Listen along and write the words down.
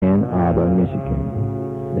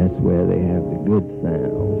Michigan. That's where they have the good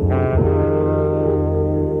sound.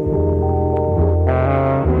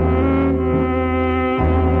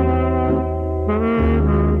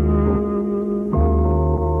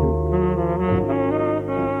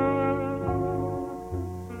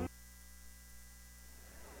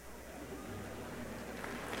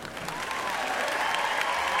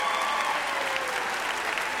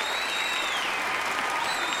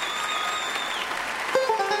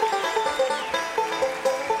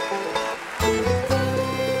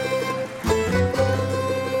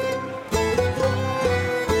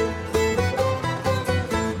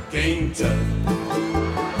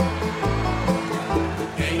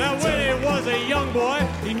 Now when he was a young boy,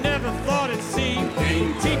 he never thought he'd see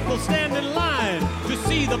people stand in line to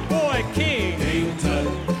see the boy king.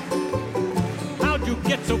 How'd you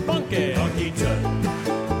get so funky?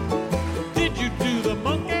 Did you do the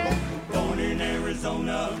monkey? Born in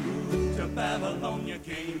Arizona, moved to Babylon, you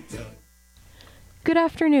came to. Good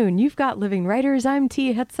afternoon. You've got Living Writers. I'm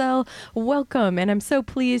T. Hetzel. Welcome. And I'm so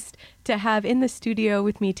pleased to have in the studio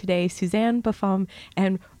with me today Suzanne Buffum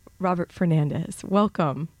and Robert Fernandez.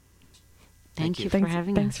 Welcome. Thank you for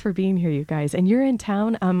having us. Thanks for being here, you guys. And you're in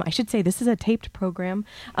town. I should say this is a taped program,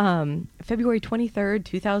 February 23rd,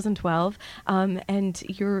 2012. And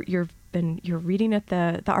you're reading at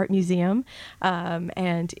the Art Museum,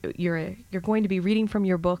 and you're going to be reading from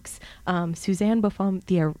your books, Suzanne Buffum,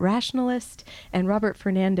 The Irrationalist, and Robert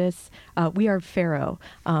Fernandez, We Are Pharaoh.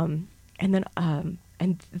 And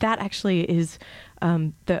that actually is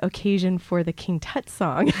the occasion for the King Tut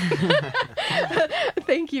song.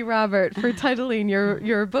 Thank you, Robert, for titling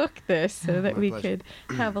your book this, so that we could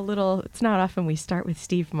have a little. It's not often we start with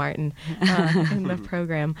Steve Martin in the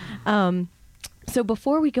program. So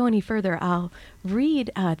before we go any further, I'll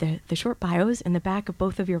read the short bios in the back of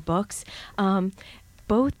both of your books.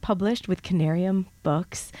 Both published with Canarium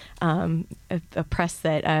Books, a press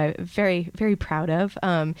that I'm very, very proud of.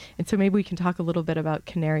 And so maybe we can talk a little bit about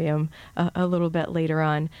Canarium a little bit later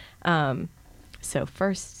on. So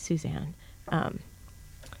first, Suzanne.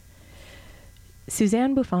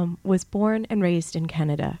 Suzanne Buffum was born and raised in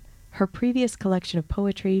Canada. Her previous collection of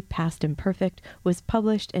poetry, Past Imperfect, was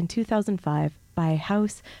published in 2005 by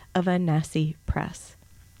House of Anansi Press.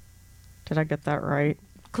 Did I get that right?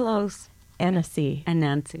 Close. Anansi.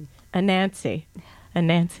 Anansi.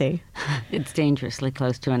 Anansi. It's dangerously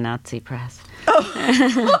close to a Nazi press.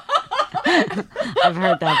 Oh. I've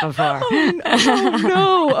heard that before. Oh,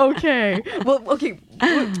 no. Okay. Well, okay.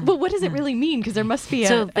 Well, what does it really mean? Because there must be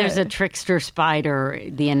there's a trickster spider,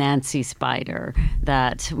 the Anansi spider,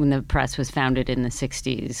 that when the press was founded in the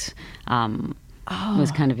 60s,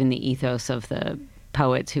 was kind of in the ethos of the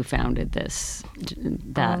poets who founded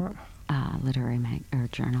literary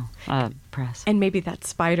journal, press. And maybe that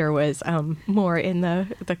spider was more in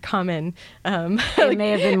the common... it may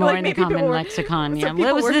have been more in the common lexicon, yeah. Well,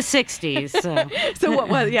 it was the 60s, so... So what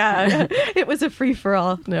was... Yeah, it was a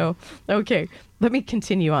free-for-all. No. Okay, let me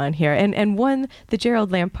continue on here. And won the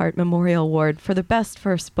Gerald Lampart Memorial Award for the best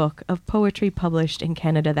first book of poetry published in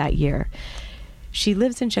Canada that year. She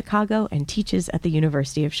lives in Chicago and teaches at the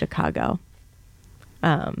University of Chicago.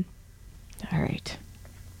 All right.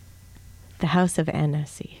 The House of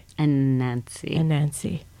Anansi.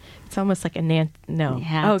 Anansi. It's almost like no.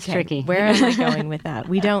 Yeah, it's tricky. Where am I going with that?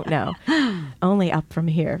 We don't know. Only up from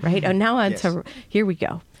here, right? Oh, now on to, here we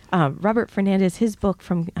go. Robert Fernandez, his book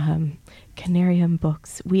from Canarium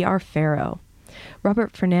Books, We Are Pharaoh.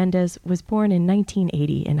 Robert Fernandez was born in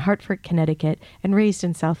 1980 in Hartford, Connecticut, and raised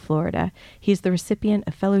in South Florida. He is the recipient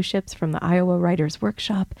of fellowships from the Iowa Writers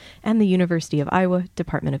Workshop and the University of Iowa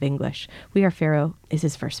Department of English. We Are Pharaoh is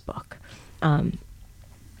his first book.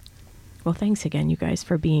 Well, thanks again, you guys,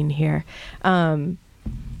 for being here. So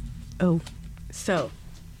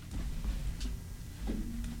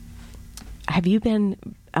have you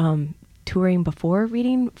been touring before,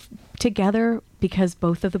 reading together, because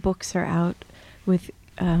both of the books are out with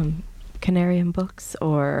Canarium Books,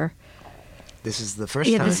 or... This is the first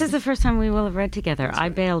time? Yeah, this is the first time we will have read together. That's right. I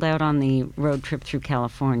bailed out on the road trip through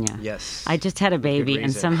California. Yes. I just had a baby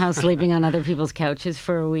and somehow sleeping on other people's couches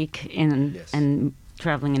for a week and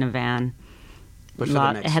traveling in a van but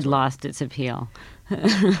had lost its appeal.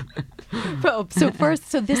 So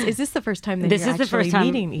is this the first time that This you're is the actually first time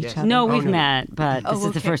meeting each other? No, we've no. met, but this is the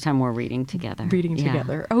okay. first time we're reading together. Reading Yeah.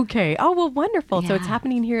 together. Okay. Oh, well, wonderful. So it's Yeah.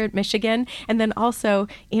 happening here at Michigan and then also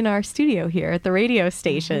in our studio here at the radio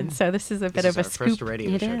station. Mm-hmm. So this is a bit This of is a our scoop. first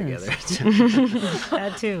radio It show is. together.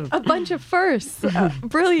 That too. A bunch of firsts.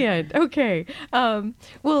 Brilliant. Okay.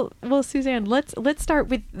 Well, Suzanne, let's start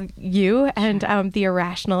with you and the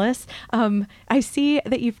Irrationalists. I see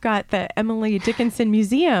that you've got the Emily Dickinson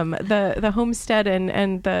Museum, the homestead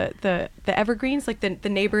and the evergreens, like the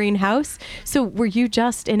neighboring house. So were you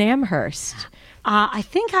just in Amherst? I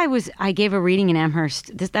think I gave a reading in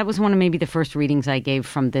Amherst. That was one of maybe the first readings I gave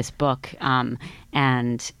from this book.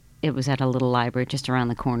 And it was at a little library just around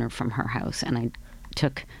the corner from her house. And I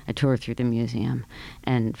took a tour through the museum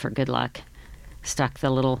and for good luck stuck the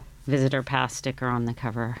little visitor pass sticker on the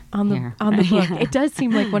cover On the here. book. Yeah. It does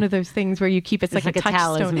seem like one of those things where you keep it's like a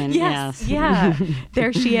touchstone. talisman. Yes. Yes. Yeah.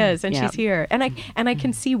 There she is and Yeah. she's here. And I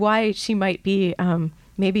can see why she might be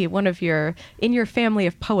maybe one of in your family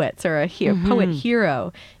of poets or a poet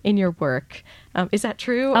hero in your work. Is that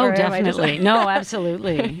true? Oh, or am I just- definitely. No,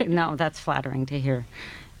 absolutely. No, that's flattering to hear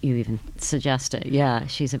you even suggest it. Yeah,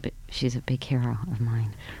 she's a big hero of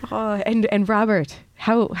mine. Oh, and Robert,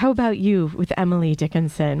 how about you with Emily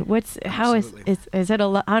Dickinson? How is Absolutely. is it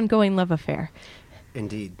an ongoing love affair?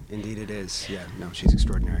 Indeed it is. Yeah, no, she's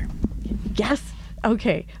extraordinary. Yes.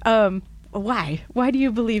 Okay. Why? Why do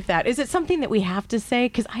you believe that? Is it something that we have to say?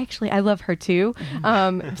 Because I love her too.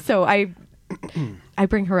 So I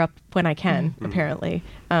bring her up when I can. Apparently,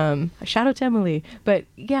 shout out to Emily. But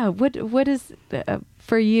yeah, what is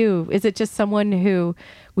for you? Is it just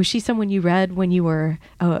was she someone you read when you were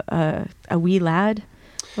a wee lad,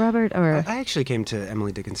 Robert? Or I actually came to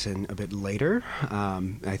Emily Dickinson a bit later.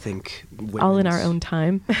 I think all in Whitman's our own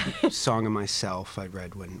time? Song of Myself I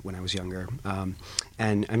read when I was younger.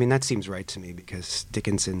 And I mean, that seems right to me because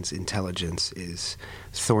Dickinson's intelligence is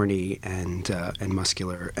thorny and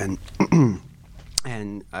muscular and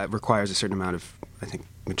and requires a certain amount of, I think,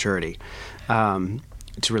 maturity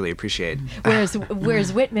to really appreciate. Whereas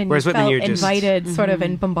Whitman, you felt you're just invited, sort of,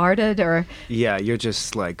 and bombarded, or yeah, you're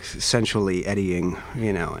just like sensually eddying,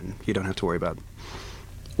 and you don't have to worry about.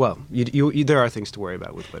 Well, you there are things to worry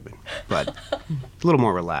about with Whitman, but a little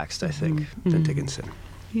more relaxed, I think, than Dickinson.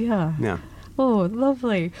 yeah. Yeah. Oh,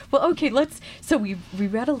 lovely. Well, okay, so we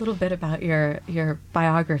read a little bit about your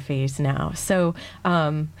biographies now. So,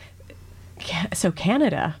 so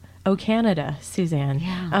Canada. Oh, Canada, Suzanne.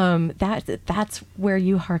 Yeah. That's where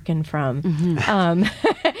you hearken from,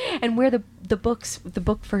 and where the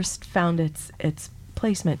book first found its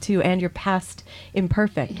placement too, and your past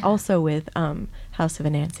imperfect, also with House of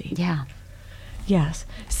Anansi. Yeah. Yes.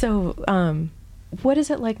 So, what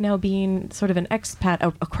is it like now being sort of an expat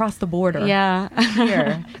across the border? Yeah.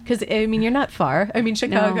 Here, because I mean, you're not far. I mean,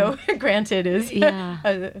 Chicago, granted, is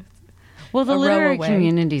Yeah. Well, the a row literary away.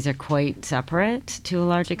 communities are quite separate to a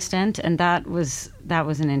large extent, and that was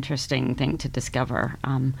an interesting thing to discover.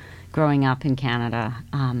 Growing up in Canada,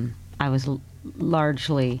 I was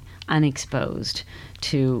largely unexposed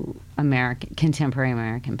to contemporary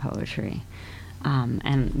American poetry,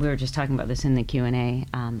 and we were just talking about this in the Q&A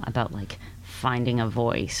about like finding a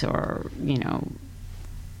voice or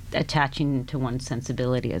attaching to one's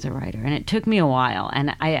sensibility as a writer, and it took me a while,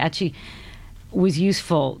 and I actually was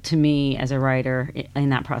useful to me as a writer in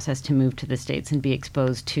that process to move to the States and be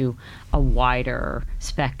exposed to a wider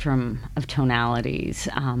spectrum of tonalities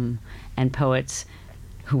and poets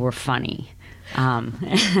who were funny.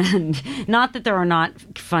 And not that there are not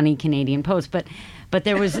funny Canadian poets, but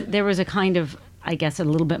there was a kind of, I guess, a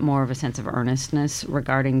little bit more of a sense of earnestness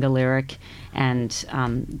regarding the lyric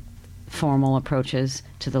and formal approaches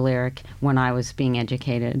to the lyric when I was being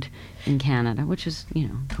educated in Canada, which was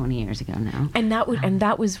 20 years ago now. And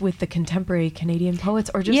that was with the contemporary Canadian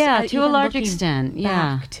poets, or just to a even large looking extent,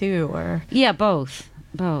 back too, or both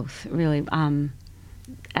really.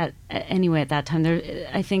 Anyway, at that time,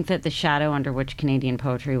 I think that the shadow under which Canadian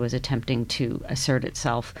poetry was attempting to assert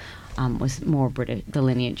itself was more the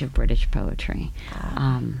lineage of British poetry,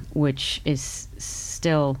 which is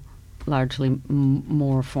still largely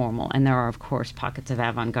more formal. And there are, of course, pockets of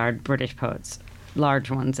avant-garde British poets, large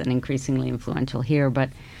ones and increasingly influential here, but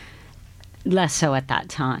less so at that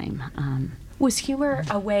time. was humor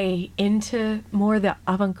a way into more the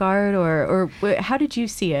avant-garde, or how did you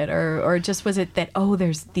see it, or just was it that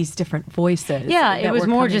there's these different voices? Yeah, it that was were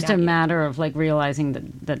more coming just at a you? matter of like realizing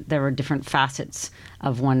that there were different facets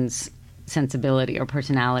of one's sensibility or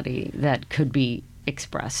personality that could be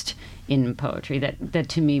expressed in poetry. That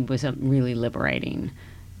to me was a really liberating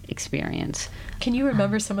experience. Can you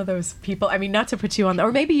remember some of those people? I mean, not to put you on,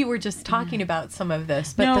 or maybe you were just talking about some of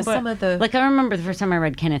this, but some of the... Like, I remember the first time I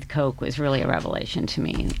read Kenneth Koch was really a revelation to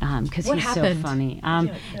me, because he's happened? so funny.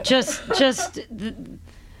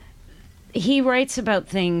 He writes about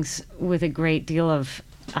things with a great deal of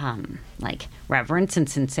like reverence and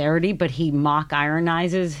sincerity, but he mock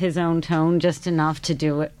ironizes his own tone just enough to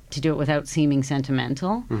do it without seeming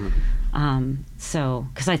sentimental. So,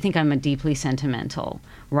 because I think I'm a deeply sentimental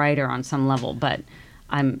writer on some level, but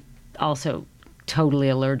I'm also totally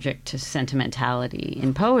allergic to sentimentality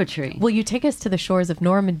in poetry. Well, you take us to the shores of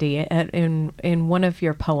Normandy in one of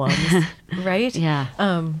your poems, right? Yeah.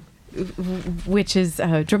 Which is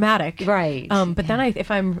dramatic. Right. But then if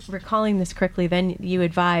I'm recalling this correctly, then you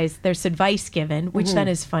advise, there's advice given, which then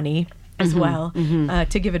is funny as well,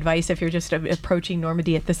 to give advice if you're just approaching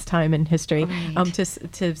Normandy at this time in history,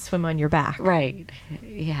 to swim on your back. Right.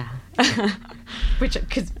 Yeah.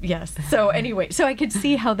 Yes. So anyway, so I could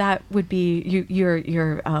see how that would be,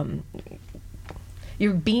 you're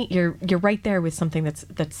right there with something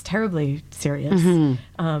that's terribly serious.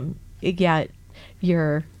 Yet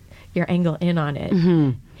your angle in on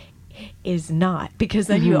it is not, because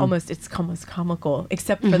then it's almost comical,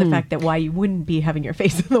 except for the fact that why you wouldn't be having your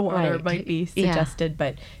face in the water might be suggested,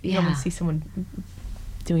 but you almost see someone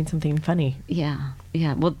doing something funny. Yeah.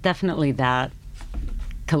 Well, definitely that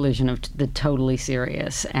collision of the totally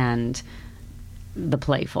serious and the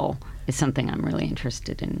playful is something I'm really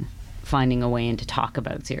interested in, finding a way in to talk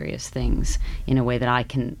about serious things in a way that I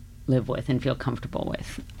can live with and feel comfortable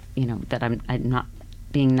with. That I'm not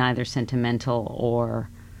being neither sentimental or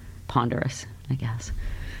ponderous, I guess.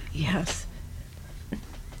 Yes.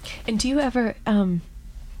 And do you ever, and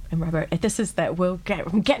Robert, this is that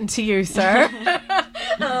I'm getting to you, sir.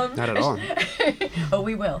 Not at all. Oh,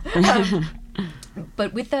 we will.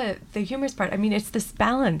 But with the humorous part, I mean, it's this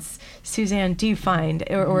balance, Suzanne, do you find,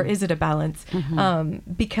 or is it a balance?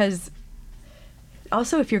 Because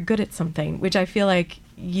also if you're good at something, which I feel like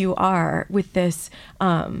you are with this,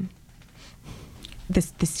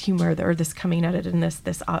 this humor or this coming at it in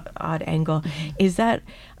this odd angle, is that,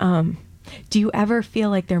 do you ever feel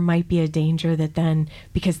like there might be a danger that then,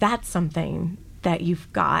 because that's something that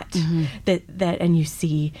you've got, that and you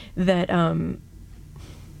see that,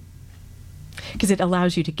 because it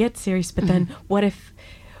allows you to get serious, but then what if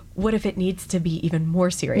it needs to be even more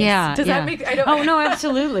serious? Yeah. Does that make? Oh no,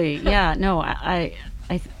 absolutely. Yeah. No, I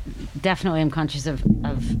definitely am conscious of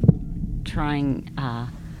trying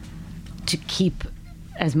to keep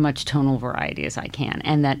as much tonal variety as I can,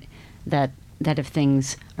 and that if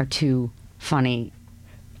things are too funny,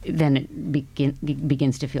 then it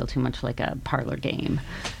begins to feel too much like a parlor game,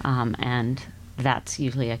 and that's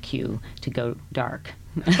usually a cue to go dark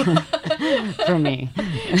for me.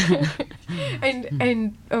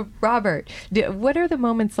 And Robert, what are the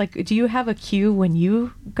moments like? Do you have a cue when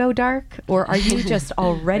you go dark, or are you just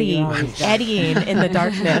already eddying in the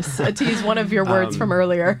darkness? To use one of your words from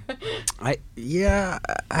earlier. I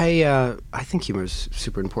think humor is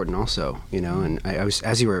super important also, and I was,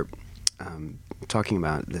 as you were talking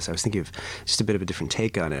about this, I was thinking of just a bit of a different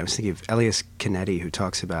take on it. I was thinking of Elias Canetti, who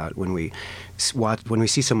talks about when we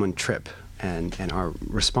see someone trip and our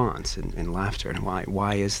response and laughter, and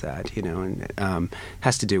why is that, and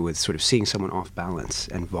has to do with sort of seeing someone off balance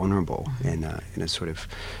and vulnerable in a sort of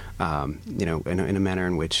in a manner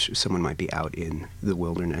in which someone might be out in the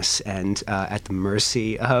wilderness and at the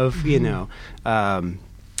mercy of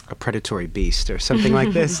a predatory beast or something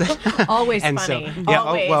like this. Always and funny. So, yeah.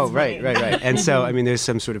 Always well, funny. right. And so, I mean, there's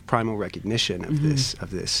some sort of primal recognition of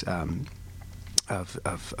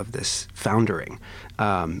this foundering,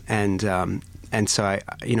 and so I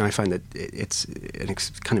find that it's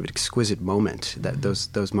kind of an exquisite moment, that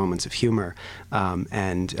those moments of humor,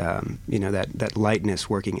 and that lightness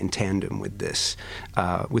working in tandem with this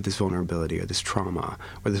vulnerability or this trauma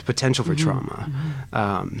or this potential for trauma,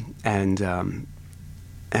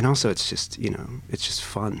 and also it's just it's just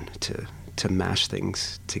fun to mash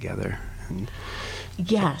things together. And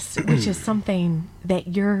yes, which is something that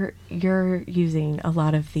you're using a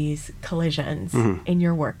lot of these collisions in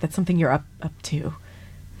your work. That's something you're up to.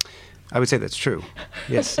 I would say that's true.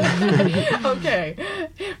 Yes. Okay.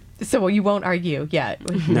 So you won't argue yet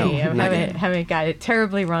with No, me. I not yet. haven't got it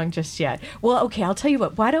terribly wrong just yet. Well, okay, I'll tell you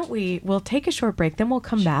what. Why don't we'll take a short break, then we'll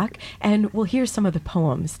come back and we'll hear some of the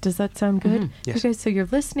poems. Does that sound good? Yes. You guys, so you're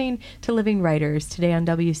listening to Living Writers today on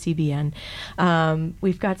WCBN.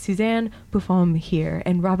 We've got Suzanne Buffon here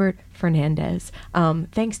and Robert Fernandez.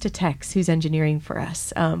 Thanks to Tex, who's engineering for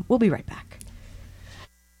us. We'll be right back.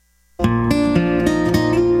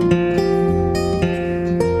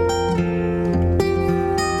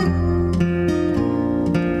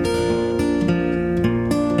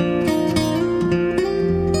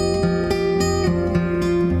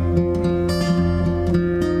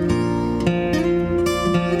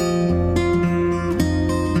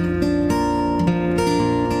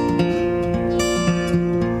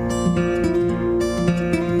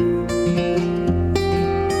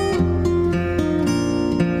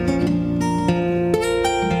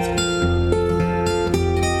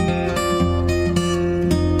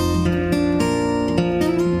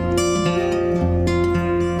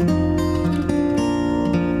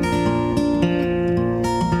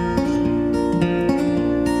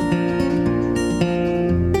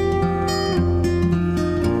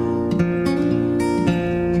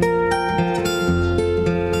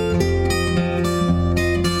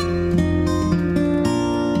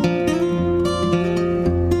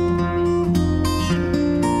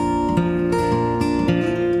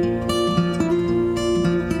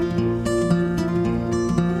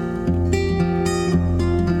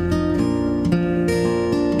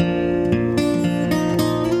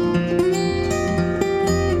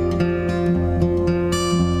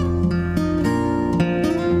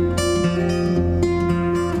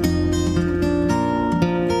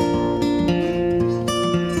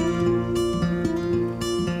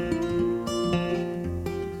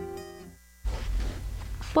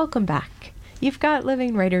 welcome back. You've got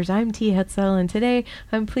Living Writers. I'm T. Hetzel, and today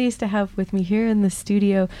I'm pleased to have with me here in the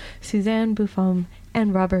studio Suzanne Buffon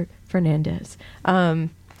and Robert Fernandez. Let's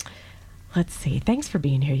see. Thanks for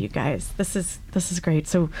being here, you guys. This is great.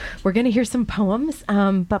 So we're going to hear some poems,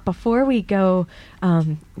 but before we go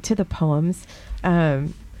to the poems,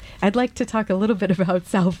 I'd like to talk a little bit about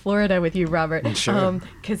South Florida with you, Robert. Sure.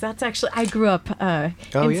 Because that's actually, I grew up in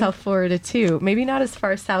South Florida too. Maybe not as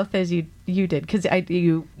far south as you did, because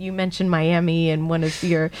you mentioned Miami in one of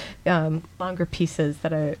your longer pieces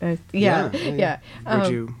that yeah.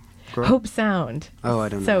 Where'd you grow up? Hope Sound. Oh, I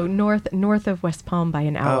don't So know. north of West Palm by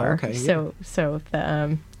an hour. Oh, okay. So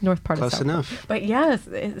the north part Close of South. enough. But yes,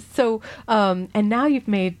 so and now you've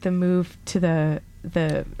made the move to the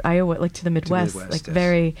Iowa, like to the Midwest, like yes.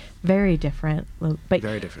 very, very different. But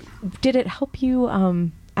Very different. did it help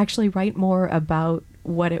you actually write more about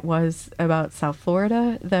what it was about South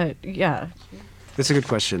Florida? That's a good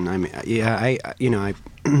question. I mean,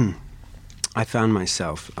 I found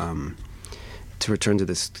myself to return to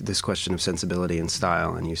this question of sensibility and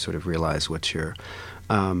style, and you sort of realize what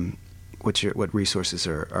resources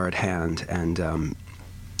are at hand, and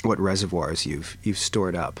what reservoirs you've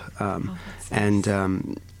stored up, and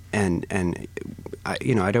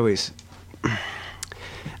I'd always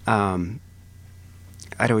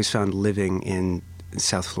found living in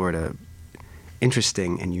South Florida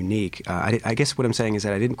interesting and unique. I guess what I'm saying is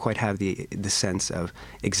that I didn't quite have the sense of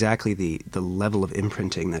exactly the level of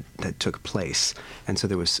imprinting that took place, and so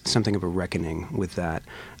there was something of a reckoning with that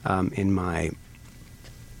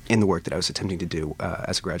in the work that I was attempting to do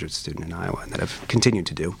as a graduate student in Iowa, and that I've continued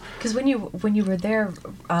to do. Because when you were there,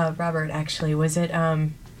 Robert, actually, was it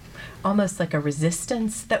almost like a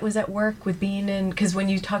resistance that was at work with being in? Because when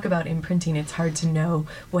you talk about imprinting, it's hard to know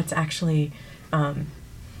what's actually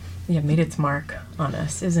made its mark on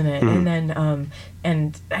us, isn't it? Mm-hmm. And then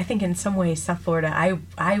and I think in some ways, South Florida,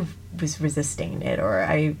 I was resisting it, or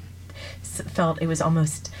I felt it was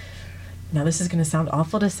almost. Now, this is going to sound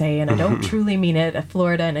awful to say, and I don't truly mean it,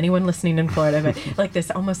 Florida, and anyone listening in Florida, but like this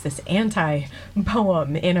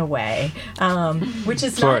anti-poem in a way, which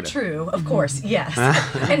is Florida. not true, of course, yes.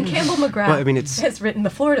 And Campbell McGrath has written the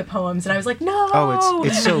Florida poems, and I was like, no! Oh,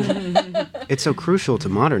 it's so crucial to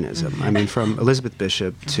modernism. I mean, from Elizabeth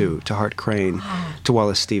Bishop to Hart Crane to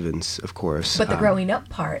Wallace Stevens, of course. But the growing up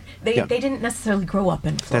part, they didn't necessarily grow up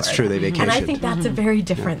in Florida. That's true, they vacationed. And I think that's a very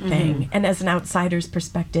different thing, and as an outsider's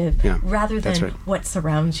perspective, rather than what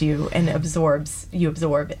surrounds you and you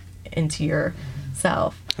absorb into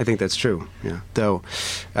yourself. I think that's true, yeah. Though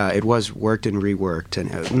it was worked and reworked,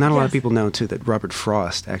 and not a lot of people know, too, that Robert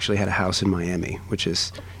Frost actually had a house in Miami, which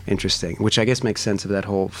is interesting, which I guess makes sense of that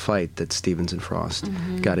whole fight that Stevens and Frost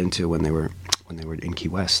got into when they were in Key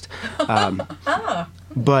West.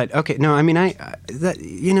 But, okay, no, I mean,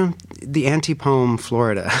 the anti-poem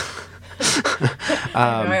Florida...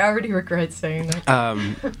 I already regret saying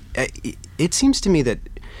that. It seems to me that,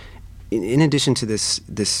 in addition to this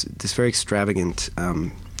very extravagant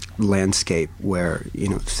landscape where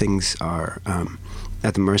things are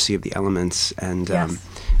at the mercy of the elements, and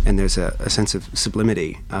there's a sense of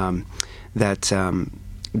sublimity, that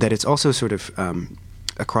it's also sort of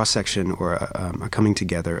a cross-section or a coming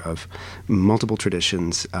together of multiple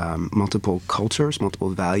traditions, multiple cultures,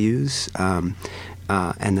 multiple values, and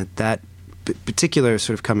that particular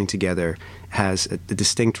sort of coming together has a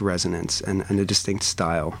distinct resonance and a distinct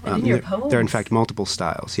style. And in your poems. There are in fact multiple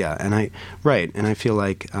styles, and I feel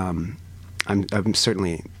like I'm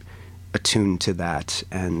certainly attuned to that,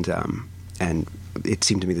 and it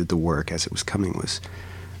seemed to me that the work as it was coming was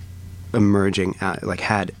emerging,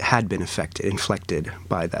 had been inflected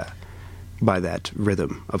by that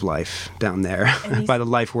rhythm of life down there, by the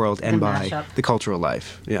life world and by mashup. the cultural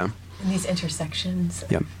life, And these intersections.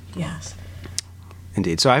 Yeah. Yes.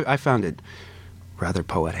 Indeed. So I found it rather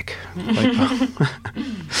poetic.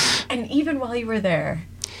 And even while you were there,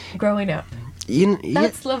 growing up,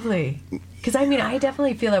 that's lovely. Because I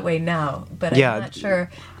definitely feel that way now, but I'm not sure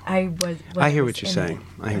I was. I hear what you're saying.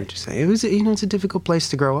 It was, it's a difficult place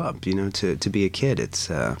to grow up. To be a kid, it's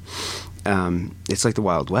like the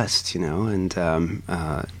Wild West, and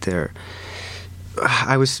there.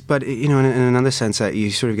 I was, but in another sense,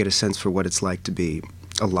 you sort of get a sense for what it's like to be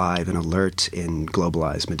alive and alert in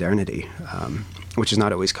globalized modernity, which is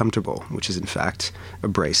not always comfortable, which is in fact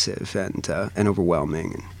abrasive and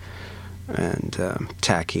overwhelming and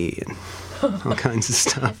tacky and all kinds of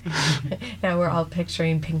stuff. Now we're all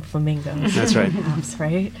picturing pink flamingos. That's right. Perhaps,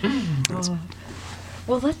 right?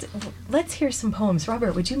 Well, let's hear some poems.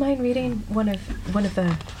 Robert, would you mind reading one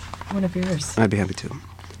of yours? I'd be happy to.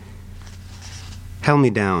 Held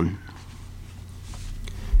me down.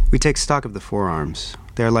 We take stock of the forearms.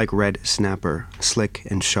 They are like red snapper, slick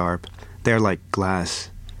and sharp. They are like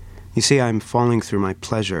glass. You see, I am falling through my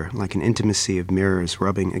pleasure like an intimacy of mirrors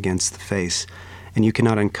rubbing against the face, and you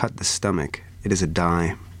cannot uncut the stomach. It is a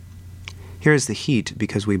die. Here is the heat,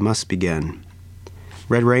 because we must begin.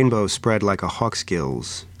 Red rainbow spread like a hawk's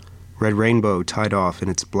gills. Red rainbow tied off in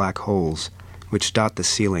its black holes, which dot the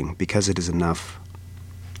ceiling, because it is enough.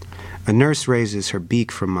 A nurse raises her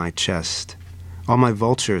beak from my chest. All my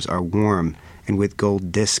vultures are warm and with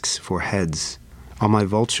gold discs for heads. All my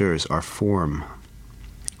vultures are form.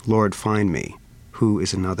 Lord, find me. Who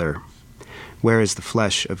is another? Where is the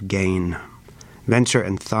flesh of gain? Venture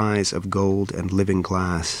and thighs of gold and living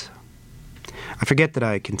glass. I forget that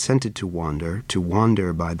I consented to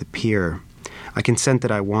wander by the pier. I consent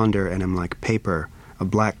that I wander and am like paper, a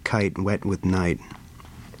black kite wet with night.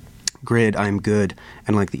 Grid, I am good,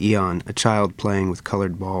 and like the eon, a child playing with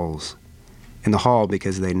colored balls. In the hall,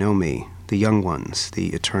 because they know me, the young ones, the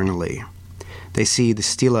eternally. They see the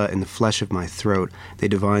stela in the flesh of my throat. They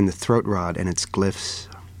divine the throat rod and its glyphs.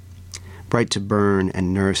 Bright to burn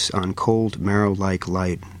and nurse on cold marrow-like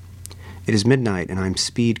light. It is midnight, and I am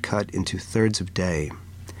speed cut into thirds of day.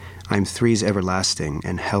 I am threes everlasting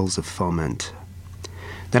and hells of foment.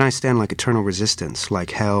 Then I stand like eternal resistance,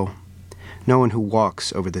 like hell. No one who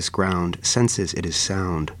walks over this ground senses it is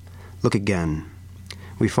sound. Look again.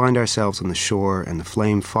 We find ourselves on the shore, and the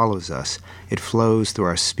flame follows us. It flows through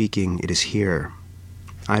our speaking. It is here.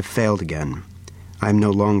 I have failed again. I am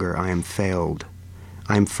no longer. I am failed.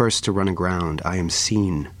 I am first to run aground. I am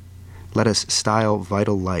seen. Let us style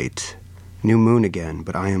vital light. New moon again,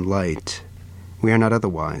 but I am light. We are not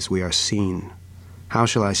otherwise. We are seen. How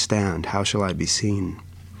shall I stand? How shall I be seen?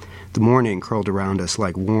 The morning curled around us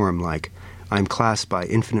like warm, like I am clasped by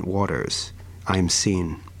infinite waters. I am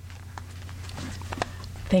seen.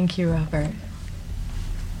 Thank you, Robert.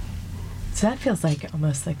 So that feels like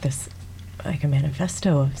almost like this, like a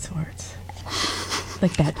manifesto of sorts.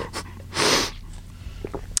 Like that.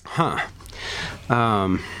 Huh.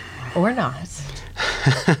 Or not.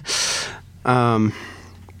 And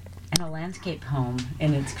a landscape poem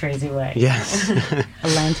in its crazy way. Yes. A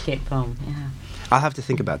landscape poem, yeah. I'll have to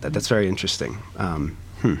think about that. That's very interesting.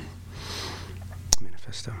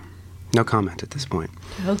 Manifesto. No comment at this point.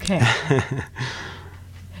 Okay.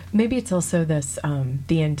 Maybe it's also this,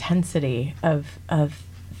 the intensity of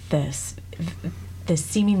this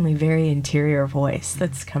seemingly very interior voice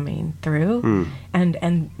that's coming through,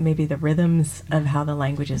 and maybe the rhythms of how the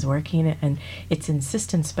language is working and its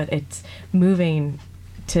insistence, but it's moving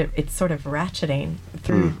to, it's sort of ratcheting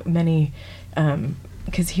through many,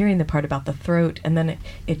 because hearing the part about the throat, and then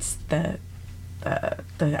it's the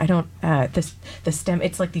stem,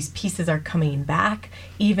 it's like these pieces are coming back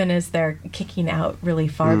even as they're kicking out really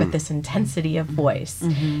far, but this intensity of voice,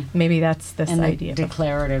 maybe that's this and idea the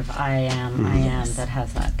declarative I am that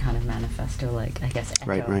has that kind of manifesto, like, I guess,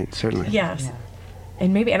 echo. Right, certainly. Yes. Yeah.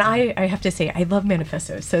 And maybe, and I have to say, I love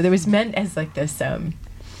manifestos, so there was meant as like this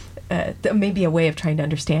maybe a way of trying to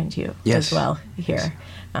understand you as well here,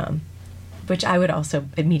 which I would also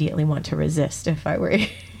immediately want to resist if I were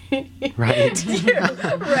Right.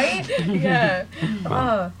 right? Yeah.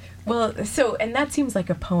 Well, so, and that seems like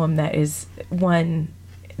a poem that is one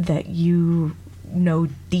that you know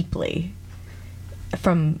deeply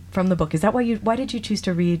from the book. Is that why did you choose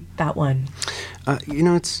to read that one?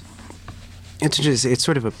 It's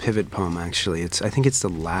sort of a pivot poem, actually. I think it's the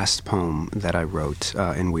last poem that I wrote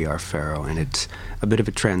in We Are Pharaoh, and it's a bit of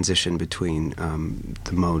a transition between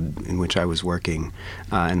the mode in which I was working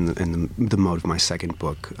and the mode of my second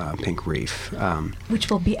book, Pink Reef.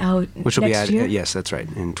 Which will be out next year? Yes, that's right,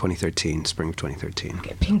 in 2013, spring of 2013.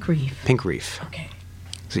 Okay, Pink Reef. Pink Reef. Okay.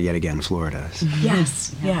 So yet again, Florida.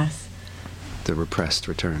 Yes, yes. The repressed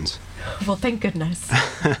returns. Well, thank goodness.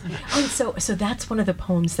 So that's one of the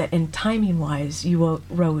poems that, in timing-wise, you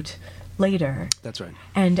wrote later. That's right.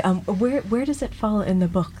 And where does it fall in the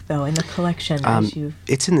book, though, in the collection?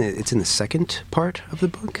 It's in the second part of the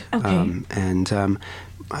book. Okay. Am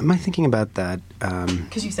I thinking about that?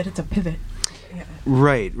 Because you said it's a pivot. Yeah.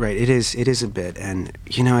 Right. It is a bit, and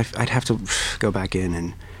I'd have to go back in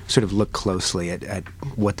and sort of look closely at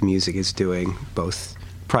what the music is doing, both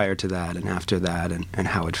prior to that and after that, and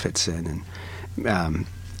how it fits in, and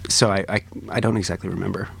so I don't exactly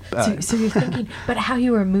remember. So you're thinking, but how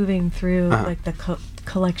you were moving through like the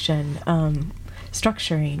collection,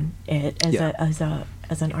 structuring it as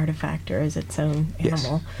an artifact or as its own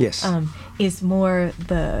animal. Yes. Is more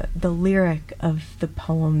the lyric of the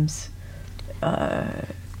poems,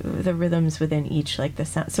 the rhythms within each, like the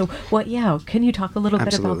sound. So can you talk a little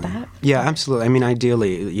bit about that? Yeah, absolutely. I mean,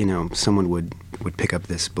 ideally, someone would would pick up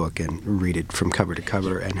this book and read it from cover to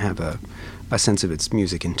cover and have a sense of its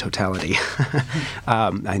music in totality.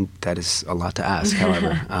 And that is a lot to ask,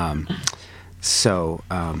 however.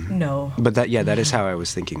 No. But that is how I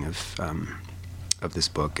was thinking of this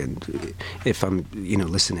book. And if I'm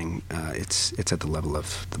listening, it's at the level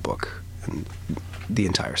of the book and the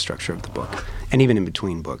entire structure of the book, and even in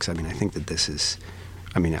between books. I mean, I think that this is.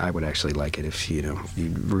 I mean, I would actually like it if you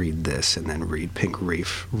read this and then read Pink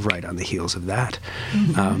Reef right on the heels of that.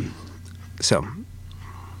 Mm-hmm.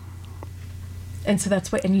 And so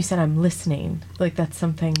that's what. And you said I'm listening. Like that's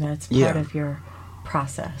something that's part of your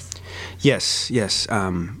process. Yes.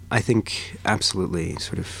 I think absolutely.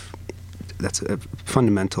 Sort of. That's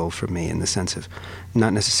fundamental for me in the sense of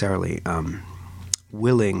not necessarily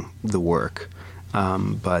willing the work,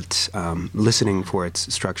 but listening for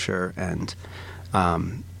its structure and.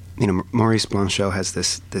 Maurice Blanchot has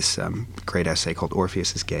this great essay called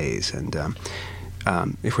Orpheus's Gaze, and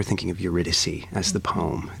if we're thinking of Eurydice as the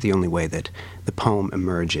poem, the only way that the poem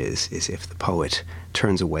emerges is if the poet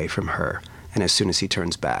turns away from her, and as soon as he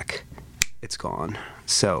turns back, it's gone.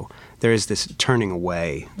 So there is this turning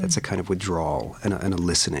away that's a kind of withdrawal and a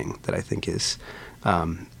listening that I think is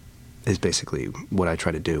basically what I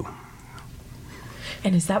try to do.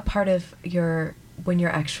 And is that part of when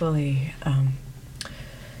you're actually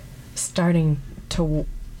starting to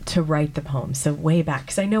write the poem? So way back,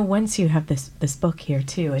 because I know once you have this book here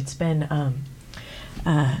too, it's been a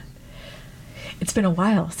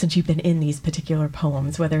while since you've been in these particular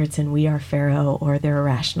poems, whether it's in We Are Pharaoh or The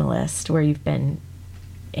Irrationalist, where you've been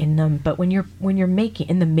in them. But when you're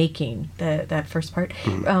making that first part,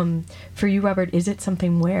 for you, Robert, is it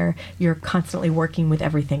something where you're constantly working with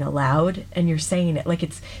everything aloud and you're saying it like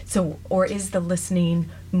it's so, or is the listening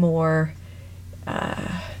more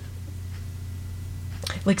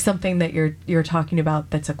like something that you're talking about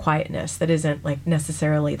that's a quietness that isn't like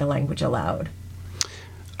necessarily the language aloud?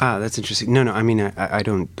 That's interesting. No, I mean, I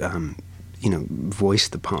don't, voice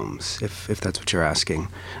the poems, if that's what you're asking.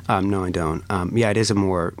 No, I don't. It is a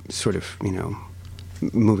more sort of,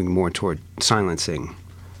 moving more toward silencing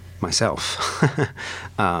myself.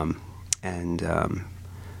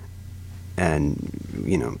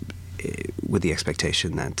 With the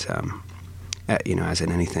expectation that, as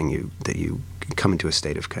in anything, that you come into a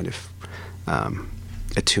state of kind of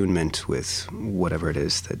attunement with whatever it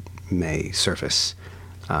is that may surface.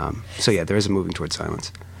 There is a moving toward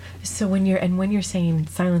silence. So when you're saying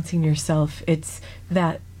silencing yourself, it's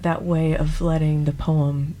that way of letting the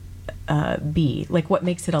poem be. Like what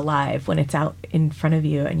makes it alive when it's out in front of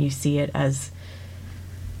you and you see it as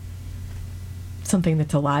something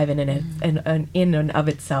that's alive in and of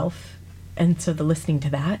itself. And so the listening to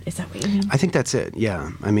that, is that what you mean? I think that's it.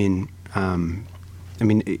 Yeah. I mean,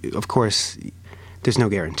 of course, there's no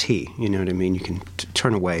guarantee. You know what I mean? You can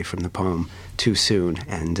turn away from the poem too soon,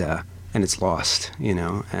 and it's lost.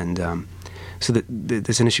 And so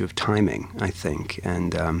there's an issue of timing, I think,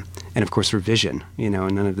 and of course revision. And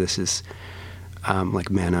none of this is like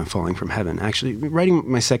manna falling from heaven. Actually, writing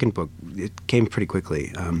my second book, it came pretty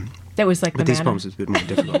quickly. That was like but the these manna? Poems was a bit more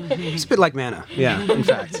difficult. It's a bit like manna, yeah. In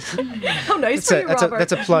fact, how nice for you, Robert.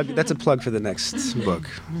 That's a plug. That's a plug for the next book.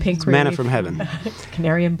 Pink Manna Reef. from Heaven.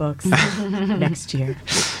 Canarian Books next year.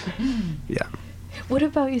 Yeah. What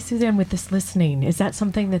about you, Suzanne, with this listening? Is that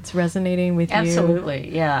something that's resonating with you? Absolutely,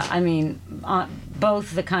 yeah. I mean,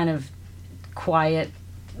 both the kind of quiet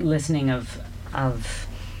listening of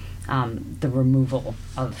the removal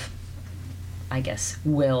of, I guess,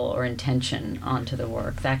 will or intention onto the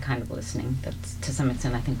work, that kind of listening. That's, to some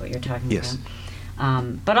extent, I think what you're talking about.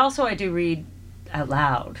 But also I do read out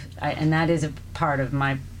loud, and that is a part of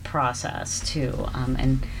my process, too.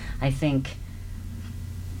 And I think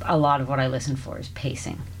a lot of what I listen for is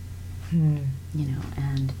pacing,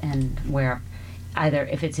 and where either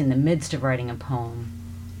if it's in the midst of writing a poem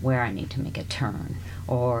where I need to make a turn,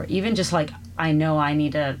 or even just like I know I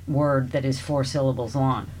need a word that is 4 syllables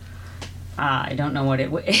long. I don't know what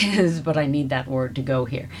it is, but I need that word to go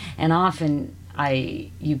here. And often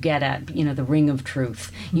you get at, the ring of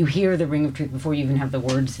truth. You hear the ring of truth before you even have the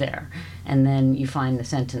words there. And then you find the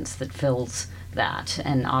sentence that fills that.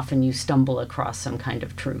 And often you stumble across some kind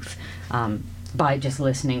of truth by just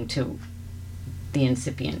listening to the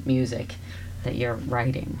incipient music that you're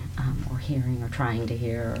writing or hearing or trying to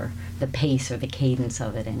hear, or the pace or the cadence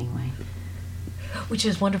of it anyway. Which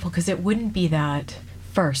is wonderful, because it wouldn't be that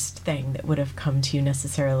first thing that would have come to you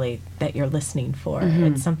necessarily that you're listening for. Mm-hmm.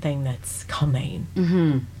 It's something that's coming.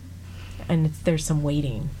 Mm-hmm. And there's some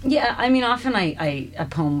waiting. Yeah, I mean, often a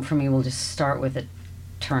poem for me will just start with a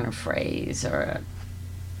turn of phrase or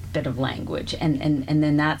bit of language, and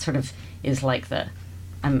then that sort of is like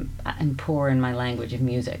I'm poor in my language of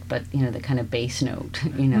music, but the kind of bass note,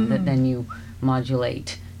 that then you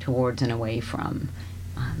modulate towards and away from,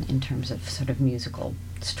 in terms of sort of musical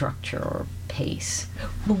structure or pace.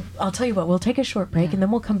 Well, I'll tell you what, we'll take a short break and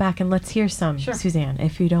then we'll come back and let's hear some, Sure. Suzanne,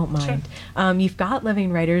 if you don't mind. Sure. You've got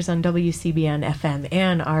Living Writers on WCBN FM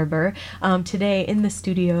Ann Arbor. Today in the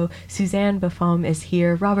studio, Suzanne Buffom is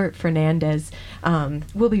here, Robert Fernandez.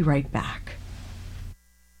 We'll be right back.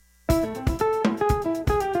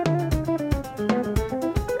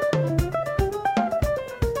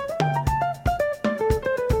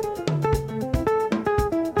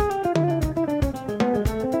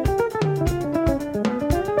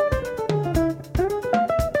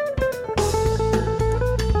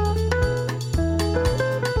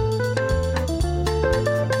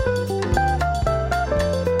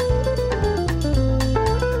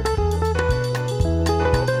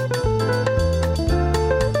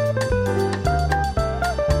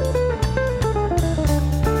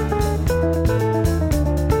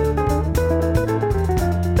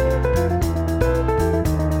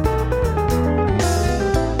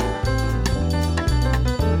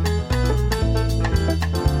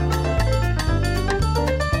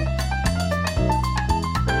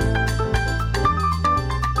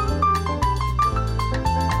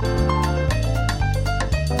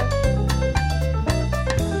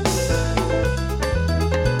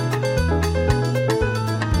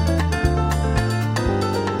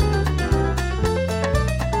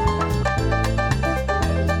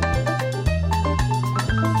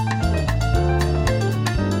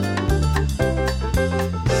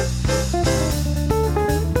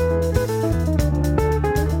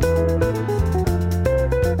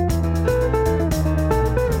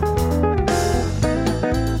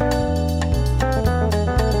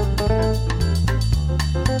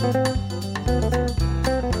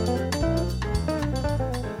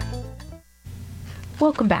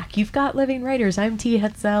 Welcome back. You've got Living Writers. I'm T.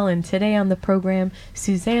 Hetzel, and today on the program,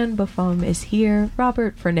 Suzanne Buffom is here,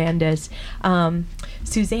 Robert Fernandez.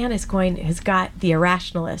 Suzanne has got The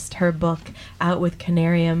Irrationalist, her book, out with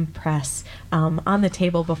Canarium Press, on the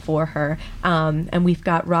table before her. And we've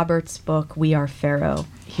got Robert's book, We Are Pharaoh,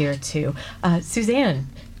 here too. Suzanne,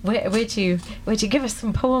 would you give us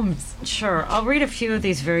some poems? Sure. I'll read a few of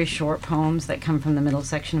these very short poems that come from the middle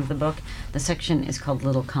section of the book. The section is called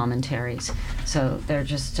Little Commentaries. So they're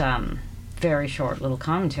just very short little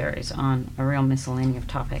commentaries on a real miscellany of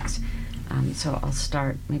topics. So I'll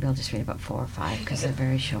start, maybe I'll just read about 4 or 5 because they're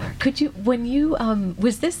very short. Could you,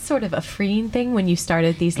 was this sort of a freeing thing when you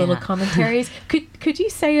started these little commentaries? Could you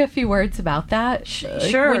say a few words about that?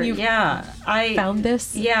 Sure, when you I found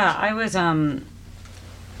this? Yeah, I was,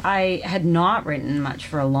 I had not written much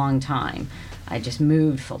for a long time. I just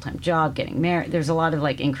moved, full-time job, getting married. There's a lot of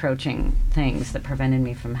encroaching things that prevented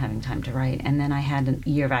me from having time to write. And then I had a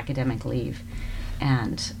year of academic leave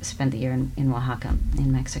and spent the year in Oaxaca, in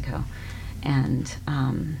Mexico. And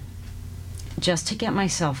just to get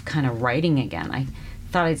myself kind of writing again, I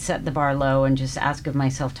thought I'd set the bar low and just ask of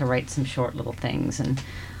myself to write some short little things. And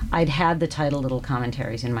I'd had the title Little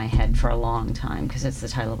Commentaries in my head for a long time because it's the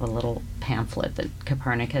title of a little pamphlet that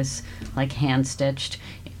Copernicus hand-stitched,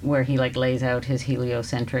 where he lays out his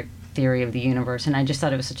heliocentric theory of the universe. And I just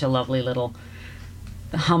thought it was such a lovely little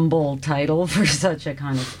humble title for such a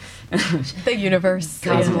kind of the universe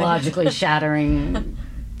cosmologically shattering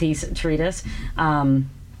treatise.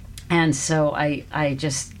 And so I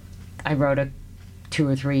wrote 2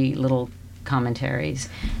 or 3 little commentaries,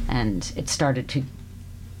 and it started to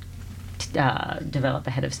develop a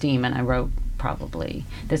head of steam, and I wrote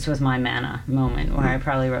this was my manna moment, where I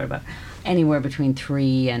probably wrote about anywhere between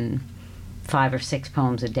 3 and 5 or 6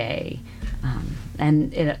 poems a day.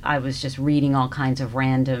 And I was just reading all kinds of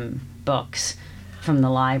random books from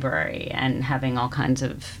the library and having all kinds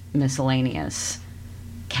of miscellaneous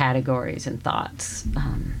categories and thoughts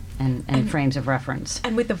and frames of reference.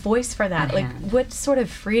 And with the voice for that, what sort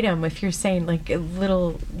of freedom, if you're saying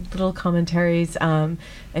little commentaries,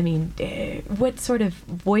 what sort of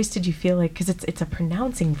voice did you feel like? Because it's a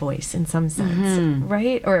pronouncing voice in some sense,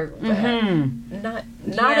 right? Or not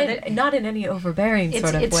in any overbearing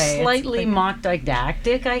sort of way. It's slightly mock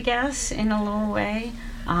didactic, I guess, in a little way.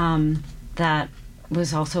 That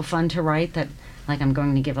was also fun to write. That I'm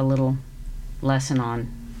going to give a little lesson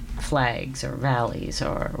on flags or valleys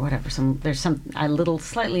or whatever. There's a little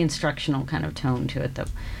slightly instructional kind of tone to it that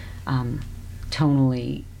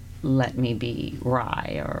tonally let me be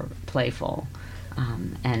wry or playful,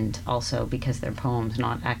 and also because they're poems,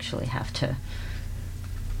 not actually have to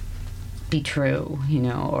be true,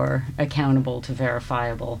 or accountable to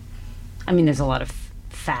verifiable. I mean, there's a lot of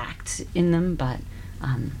facts in them, but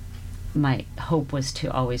my hope was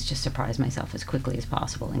to always just surprise myself as quickly as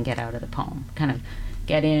possible and get out of the poem. Kind of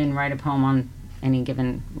get in, write a poem on any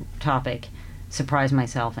given topic, surprise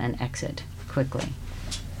myself, and exit quickly.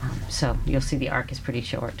 So you'll see the arc is pretty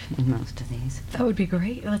short in most of these. That would be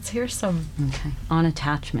great. Let's hear some. Okay. On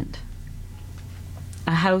attachment.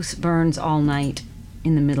 A house burns all night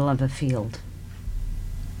in the middle of a field.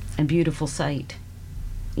 A beautiful sight,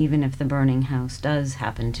 even if the burning house does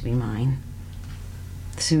happen to be mine.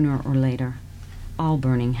 Sooner or later, all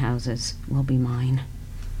burning houses will be mine.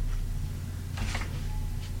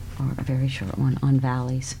 Or a very short one on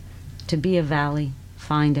valleys. To be a valley,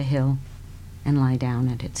 find a hill, and lie down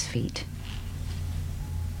at its feet.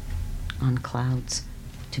 On clouds.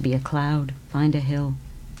 To be a cloud, find a hill,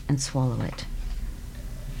 and swallow it.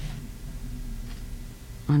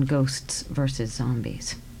 On ghosts versus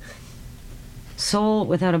zombies. Soul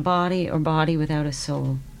without a body or body without a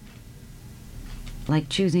soul. Like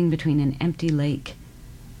choosing between an empty lake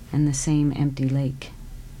and the same empty lake.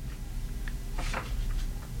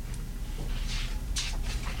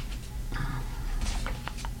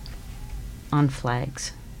 On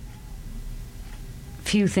flags.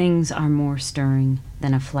 Few things are more stirring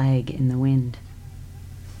than a flag in the wind.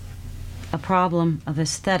 A problem of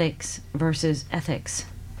aesthetics versus ethics.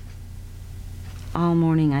 All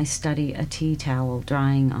morning I study a tea towel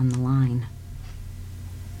drying on the line.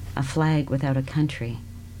 A flag without a country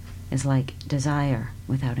is like desire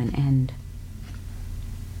without an end.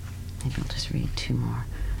 Maybe I'll just read two more.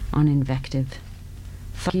 On invective.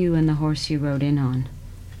 Fuck you and the horse you rode in on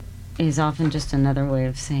is often just another way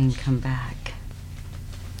of saying come back.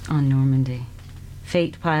 On Normandy.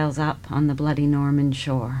 Fate piles up on the bloody Norman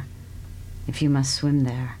shore. If you must swim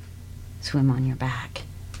there, swim on your back.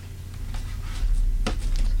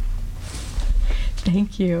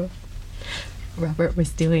 Thank you. Robert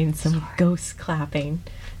was doing some ghost clapping.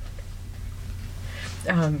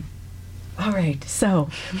 All right, so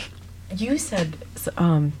you said,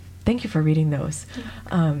 thank you for reading those,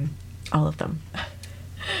 all of them.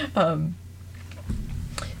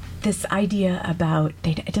 This idea about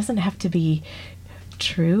it doesn't have to be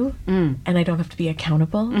true, and I don't have to be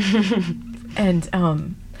accountable,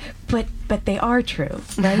 and but they are true,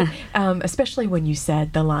 right? Especially when you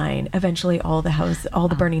said the line, eventually all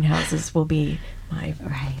the burning houses will be my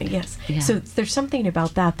right. Yes. Yeah. So there's something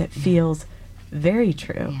about that feels very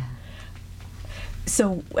true. Yeah.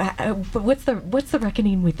 So, but what's the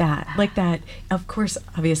reckoning with that? Like that, of course,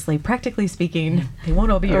 obviously, practically speaking, they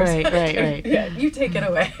won't all be yours. Right. Yeah, you take it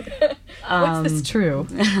away. What's this true?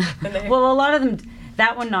 Well, a lot of them,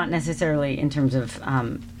 that one not necessarily in terms of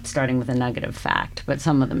starting with a nugget of fact, but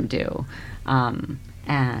some of them do.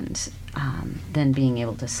 And then being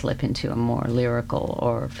able to slip into a more lyrical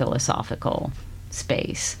or philosophical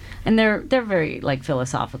space. And they're very, like,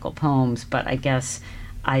 philosophical poems, but I guess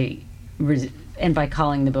and by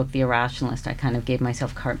calling the book The Irrationalist, I kind of gave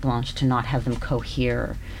myself carte blanche to not have them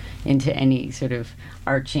cohere into any sort of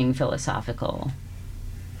arching philosophical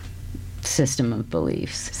system of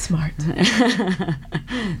beliefs. Smart.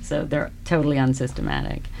 So they're totally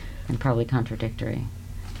unsystematic and probably contradictory.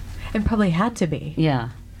 And probably had to be. Yeah.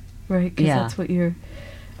 Right? Because Yeah. that's what you're...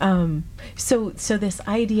 So this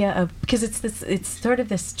idea of... Because it's sort of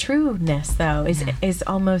this trueness, though, is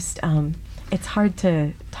almost... it's hard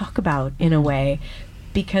to talk about in a way,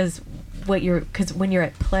 because when you're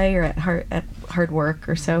at play or at hard work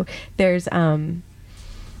or so, there's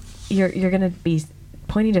you're going to be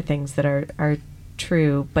pointing to things that are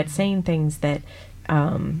true, but saying things that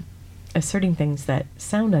asserting things that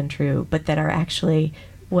sound untrue, but that are actually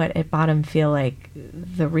what at bottom feel like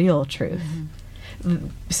the real truth. Mm-hmm.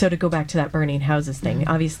 So to go back to that burning houses thing,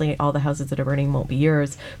 mm-hmm. obviously all the houses that are burning won't be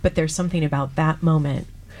yours, but there's something about that moment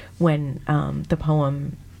when the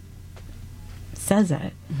poem says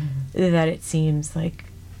it, mm-hmm. that it seems like,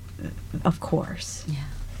 of course. Yeah.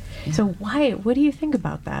 Yeah. So what do you think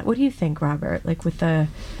about that? What do you think, Robert, like with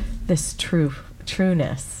this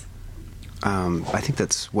trueness? I think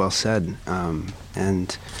that's well said.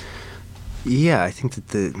 And yeah, I think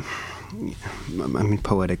that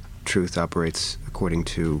poetic truth operates according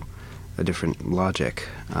to a different logic.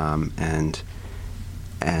 And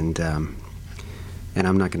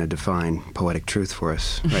I'm not going to define poetic truth for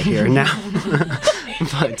us right here and now.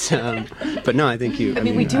 But no, I think you... I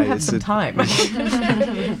mean, we do have some time.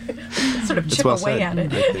 Sort of chip away said, at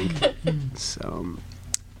it. I think. So,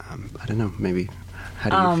 I don't know, maybe,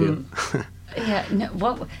 how do you feel? Yeah,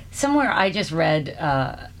 no, somewhere I just read,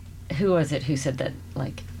 who was it who said that,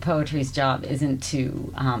 like, poetry's job isn't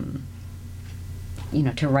to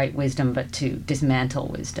to write wisdom, but to dismantle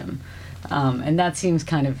wisdom. And that seems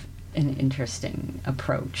kind of an interesting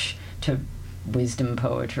approach to wisdom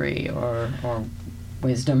poetry or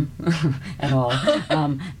wisdom at all.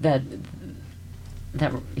 That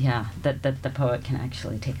the poet can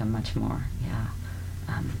actually take a much more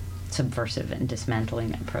subversive and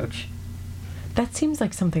dismantling approach. That seems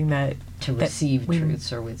like something that to receive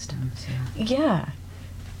truths or wisdoms. Yeah,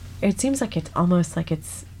 it seems like it's almost like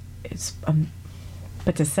it's.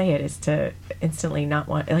 But to say it is to instantly not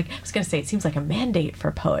want. Like I was going to say, it seems like a mandate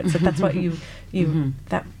for poets. That that's what you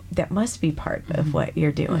that must be part of what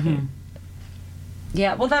you're doing. Mm-hmm.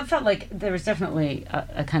 Yeah, well, that felt like there was definitely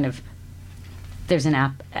a kind of there's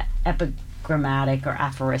an epigrammatic or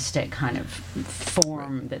aphoristic kind of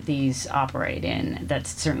form that these operate in. That's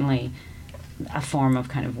certainly a form of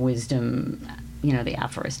kind of wisdom, the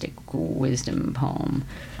aphoristic wisdom poem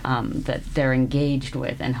that they're engaged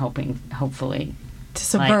with and hopefully to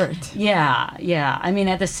subvert. Yeah. I mean,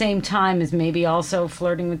 at the same time as maybe also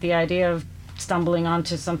flirting with the idea of stumbling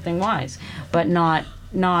onto something wise, but not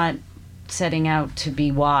setting out to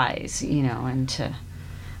be wise, and to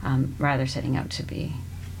rather setting out to be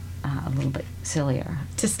a little bit sillier.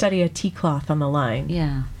 To study a tea cloth on the line.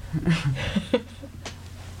 Yeah.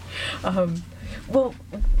 Well,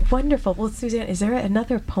 wonderful. Well, Suzanne, is there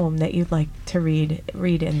another poem that you'd like to read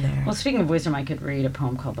in there? Well, speaking of wisdom, I could read a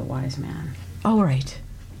poem called The Wise Man. Oh, right.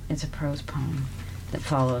 It's a prose poem that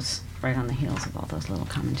follows right on the heels of all those little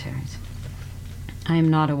commentaries. I am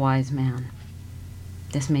not a wise man.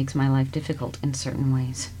 This makes my life difficult in certain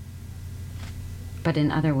ways. But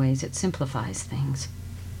in other ways, it simplifies things.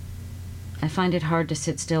 I find it hard to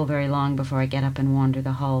sit still very long before I get up and wander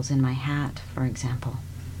the halls in my hat, for example.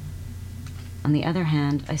 On the other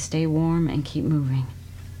hand, I stay warm and keep moving.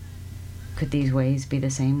 Could these ways be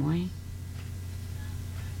the same way?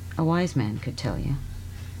 A wise man could tell you.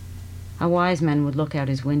 A wise man would look out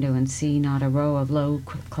his window and see not a row of low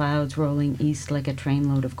clouds rolling east like a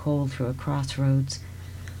trainload of coal through a crossroads,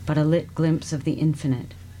 but a lit glimpse of the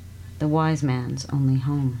infinite, the wise man's only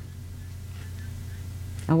home.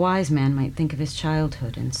 A wise man might think of his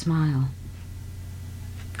childhood and smile.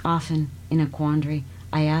 Often, in a quandary,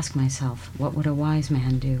 I ask myself, what would a wise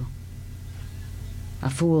man do? A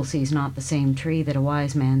fool sees not the same tree that a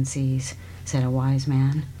wise man sees, said a wise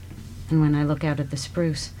man. And when I look out at the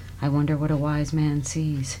spruce, I wonder what a wise man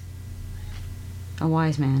sees. A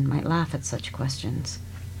wise man might laugh at such questions.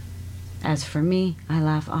 As for me, I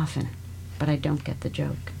laugh often, but I don't get the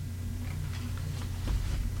joke.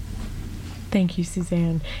 Thank you,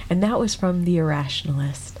 Suzanne. And that was from The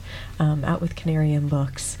Irrationalist, out with Canarium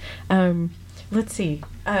Books. Let's see.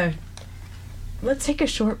 Let's take a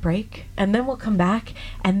short break, and then we'll come back.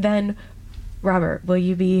 And then, Robert, will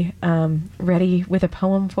you be ready with a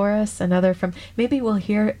poem for us? Maybe we'll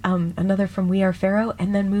hear another from We Are Pharaoh,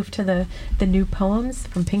 and then move to the new poems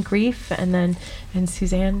from Pink Reef, and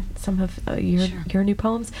Suzanne, some of your new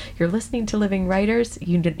poems. You're listening to Living Writers.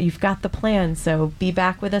 You've got the plan, so be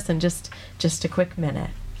back with us in just a quick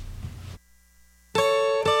minute.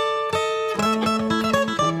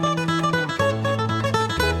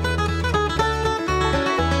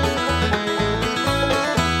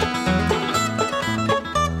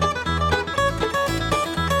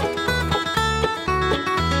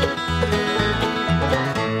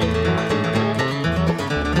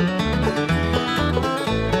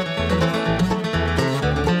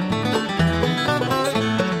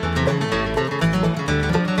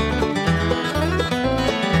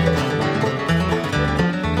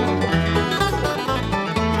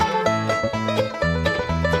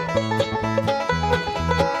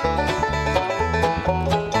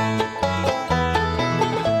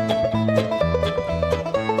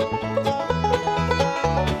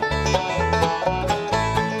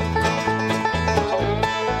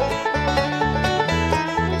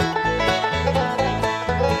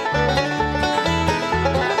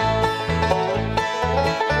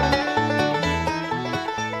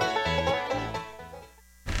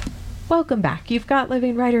 Welcome back. You've got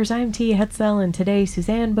Living Writers. I'm T. Hetzel, and today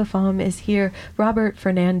Suzanne Buffon is here. Robert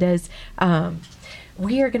Fernandez.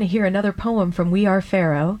 We are going to hear another poem from We Are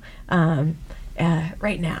Pharaoh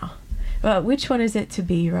right now. Which one is it to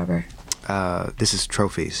be, Robert? This is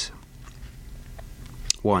Trophies.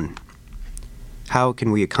 1. How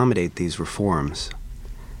can we accommodate these reforms?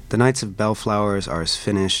 The nights of bellflowers are as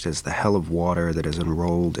finished as the hell of water that has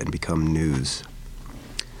unrolled and become news.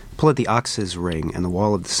 Pull at the ox's ring, and the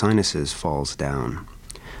wall of the sinuses falls down.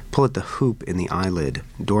 Pull at the hoop in the eyelid,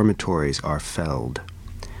 dormitories are felled.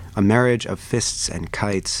 A marriage of fists and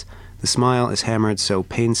kites, the smile is hammered so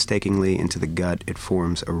painstakingly into the gut it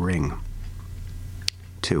forms a ring.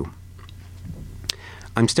 2.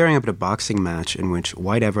 I'm staring up at a boxing match in which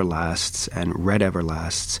white everlasts and red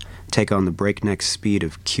everlasts take on the breakneck speed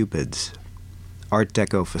of cupids. Art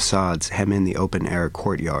Deco facades hem in the open-air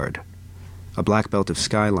courtyard. A black belt of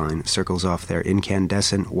skyline circles off their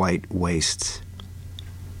incandescent white wastes.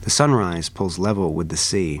 The sunrise pulls level with the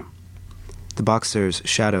sea. The boxers'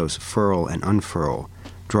 shadows furl and unfurl,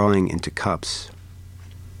 drawing into cups.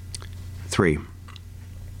 3.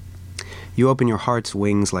 You open your heart's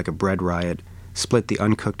wings like a bread riot, split the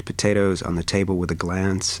uncooked potatoes on the table with a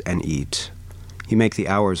glance, and eat. You make the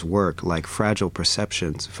hours work like fragile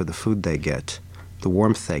perceptions for the food they get, the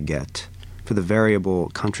warmth they get, for the variable,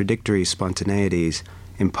 contradictory spontaneities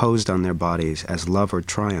imposed on their bodies as love or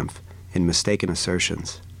triumph in mistaken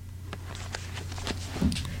assertions.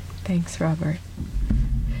 Thanks, Robert.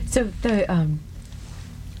 So the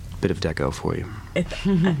Bit of Deco for you.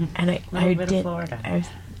 And I did.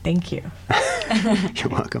 Thank you. You're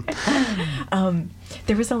welcome.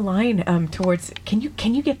 There was a line towards. Can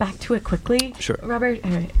you get back to it quickly, Sure. Robert?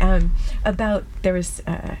 About there was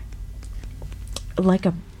like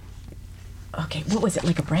a. Okay, what was it?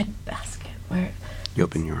 Like a bread basket where. You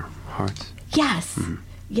open your hearts. Yes. Mm-hmm.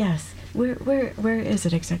 Yes. Where is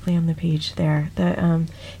it exactly on the page there?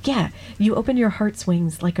 You open your heart's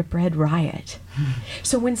wings like a bread riot.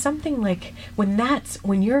 So when something like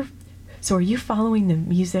so are you following the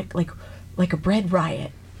music like a bread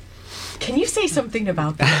riot? Can you say something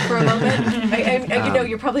about that for a moment?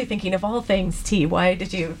 You're probably thinking of all things, T. Why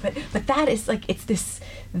did you? But that is like it's this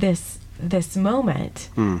moment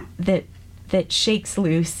that shakes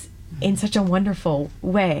loose in such a wonderful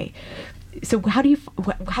way. So how do you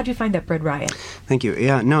find that bread riot? Thank you.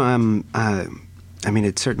 Yeah, no, I mean,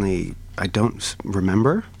 it certainly, I don't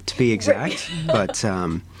remember, to be exact, right.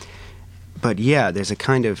 but yeah, there's a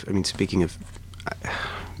kind of, I mean, speaking of,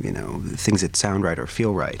 things that sound right or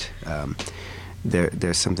feel right,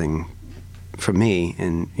 there's something, for me,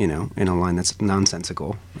 in a line that's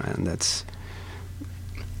nonsensical, and that's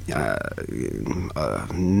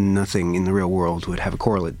nothing in the real world would have a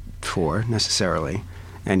correlate for, necessarily,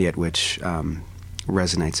 and yet which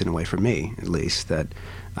resonates in a way, for me at least, that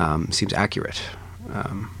seems accurate.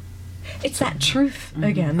 It's that truth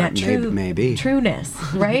again, that maybe trueness,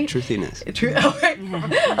 right? Truthiness.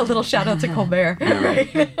 Right. A little shout out to Colbert,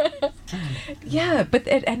 right? Yeah, but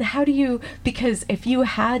and how do you? Because if you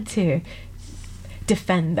had to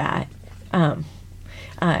defend that.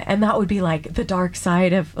 And that would be like the dark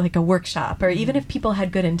side of like a workshop, or even if people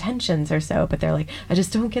had good intentions or so, but they're like, I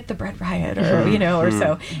just don't get the bread riot, or or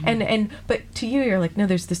so. And but to you, you're like, no,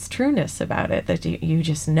 there's this trueness about it that you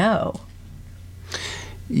just know.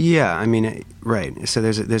 Yeah, I mean, right. So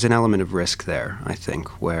there's an element of risk there, I think,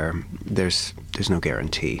 where there's no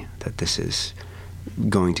guarantee that this is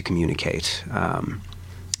going to communicate, to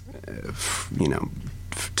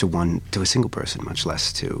a single person, much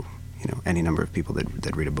less to any number of people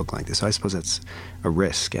that read a book like this. So I suppose that's a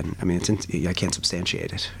risk, and I mean, I can't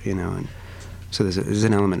substantiate it, and so there's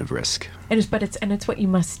an element of risk. It's what you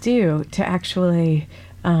must do to actually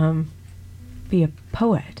be a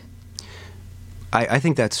poet. I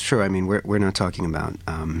think that's true. I mean, we're not talking about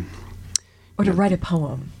or to write a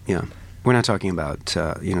poem. Yeah, we're not talking about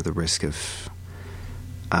the risk of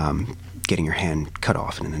getting your hand cut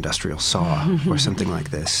off in an industrial saw or something like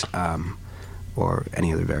this. Or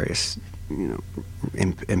any other various,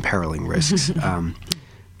 imperiling risks.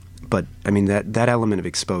 But I mean that element of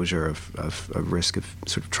exposure, of risk, of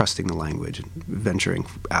sort of trusting the language and venturing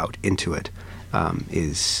out into it,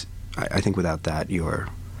 is, I think, without that you're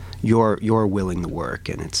willing the work,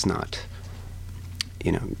 and it's not,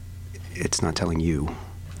 it's not telling you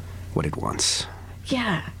what it wants.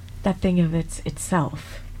 Yeah, that thing of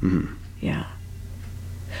itself. Mm-hmm. Yeah.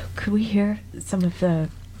 Could we hear some of the?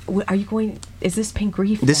 Are you going? Is this Pink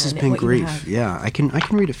Reef? This is Pink Reef. Yeah, I can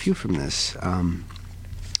read a few from this.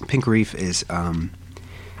 Pink Reef is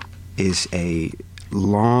a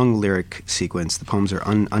long lyric sequence. The poems are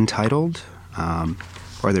untitled,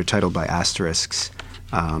 or they're titled by asterisks.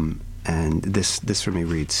 And this for me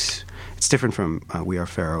reads. It's different from We Are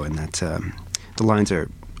Pharaoh in that the lines are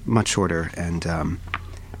much shorter, and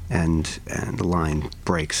the line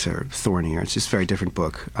breaks are thornier. It's just a very different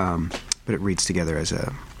book, but it reads together as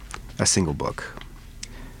a single book.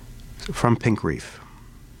 So from Pink Reef.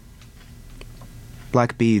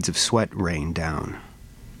 Black beads of sweat rain down.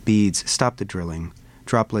 Beads stop the drilling,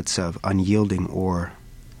 droplets of unyielding ore.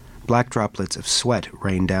 Black droplets of sweat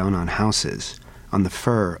rain down on houses, on the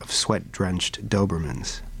fur of sweat-drenched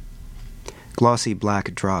Dobermans. Glossy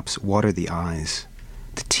black drops water the eyes.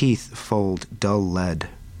 The teeth fold dull lead.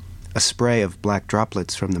 A spray of black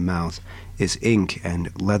droplets from the mouth is ink and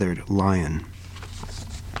leathered lion.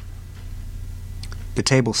 The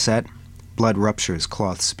table set, blood ruptures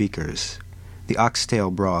cloth speakers. The oxtail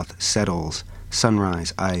broth settles,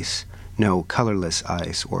 sunrise ice, no colorless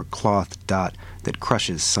ice or cloth dot that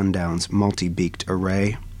crushes sundown's multi-beaked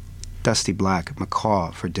array. Dusty black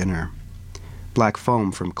macaw for dinner. Black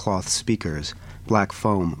foam from cloth speakers, black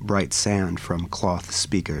foam, bright sand from cloth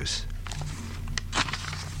speakers.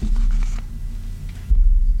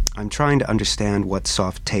 I'm trying to understand what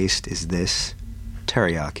soft taste is this.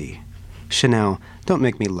 Teriyaki. Chanel, don't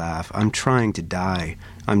make me laugh. I'm trying to die.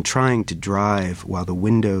 I'm trying to drive while the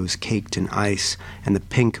windows caked in ice and the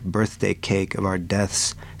pink birthday cake of our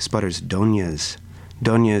deaths sputters donias.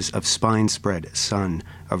 Donias of spine-spread sun,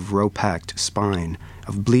 of row-packed spine,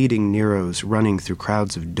 of bleeding Neros running through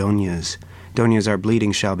crowds of donias. Donias our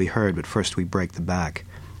bleeding shall be heard, but first we break the back.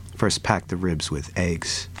 First pack the ribs with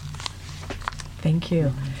eggs. Thank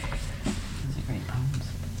you. Those are great poems.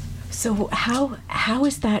 So how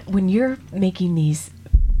is that when you're making these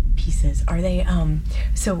pieces? Are they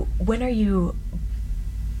so when are you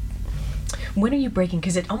breaking?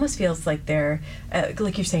 Because it almost feels like they're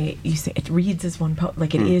like you say it reads as one poem,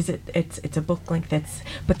 like it is. It's a book length.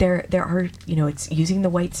 But there are, you know, it's using the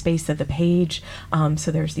white space of the page. So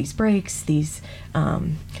there's these breaks, these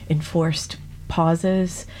enforced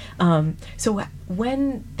pauses. So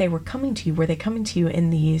when they were coming to you, were they coming to you in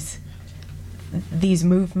these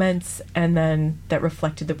movements and then that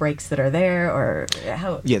reflected the breaks that are there, or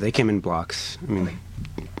how? Yeah, they came in blocks. I mean,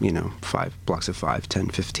 you know, 5 blocks of 5, 10,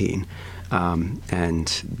 15. And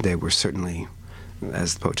they were certainly,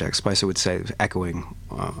 as the poet Jack Spicer would say, echoing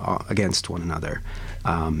against one another.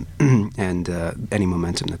 And any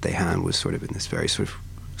momentum that they had was sort of in this very sort of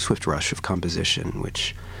swift rush of composition,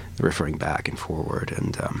 which referring back and forward.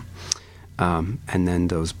 And then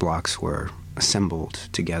those blocks were assembled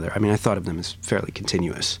together. I mean, I thought of them as fairly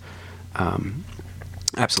continuous.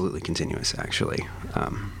 Absolutely continuous, actually.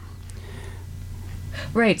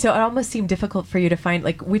 Right. So it almost seemed difficult for you to find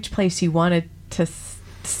like which place you wanted to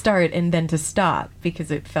start and then to stop,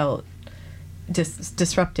 because it felt just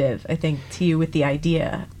disruptive, I think, to you with the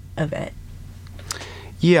idea of it.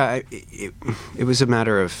 Yeah, it was a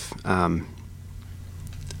matter of.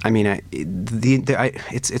 I mean,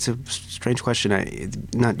 it's a strange question.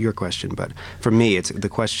 Not your question, but for me, it's the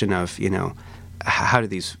question of, you know, how do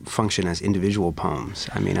these function as individual poems?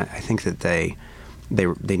 I mean, I think that they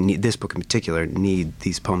need, this book in particular,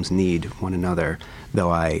 these poems need one another, though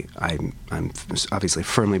I'm obviously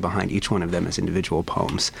firmly behind each one of them as individual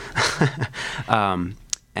poems. So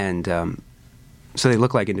they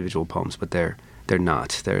look like individual poems, but they're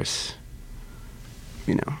not. There's,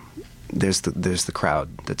 you know, there's the crowd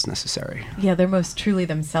that's necessary. Yeah, they're most truly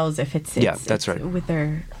themselves if it's that's right. With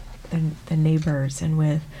their neighbors and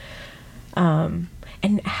with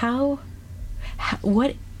and how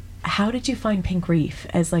did you find Pink Reef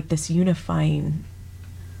as like this unifying,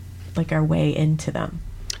 like our way into them?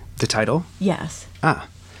 The title? Yes.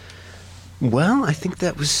 Well, I think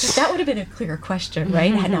that was... That would have been a clear question,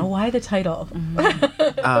 right? Mm-hmm. Now, why the title?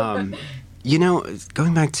 Mm-hmm. You know,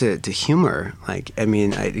 going back to humor, like, I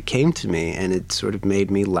mean, it came to me and it sort of made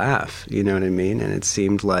me laugh, you know what I mean? And it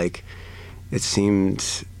seemed,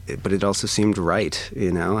 but it also seemed right,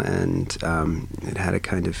 you know, and it had a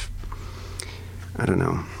kind of, I don't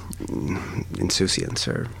know, insouciance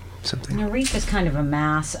or something. And a reef is kind of a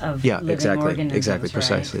mass of living organisms. Exactly, right?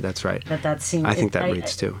 precisely, that's right. That seems. I think that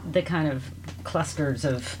reads too. The kind of clusters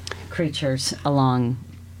of creatures along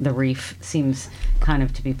the reef seems kind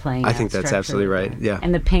of to be playing. I think that's absolutely right. Yeah.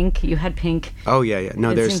 And the pink, you had pink. Oh yeah.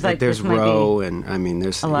 No, there's row, and I mean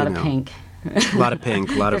there's a lot of pink. A lot of pink,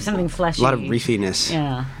 a lot of something fleshy, a lot of reefiness.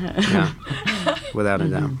 Yeah. Without a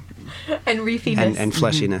doubt. And reefiness. And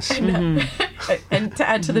fleshiness. And to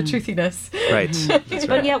add to the truthiness. Right. That's right.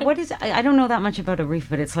 But yeah, what is? I don't know that much about a reef,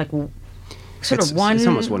 but it's like it's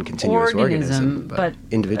almost one continuous organism, but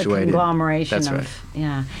individuated. A conglomeration That's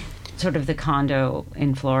right. of sort of the condo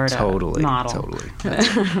in Florida model. Totally.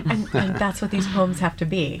 and that's what these poems have to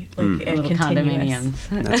be, like little condominiums.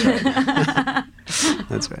 That's right.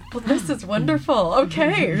 That's right. Well, this is wonderful.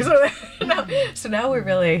 Okay, so now we're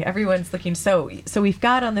really, everyone's looking. So we've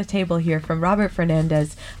got on the table here from Robert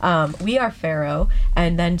Fernandez, We Are Pharaoh,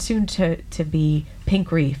 and then soon to be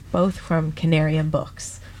Pink Reef, both from Canarium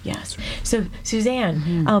Books. Yes. So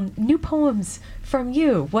Suzanne, new poems from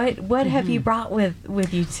you. What have you brought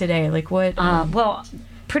with you today? Like what? Well,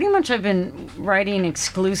 pretty much I've been writing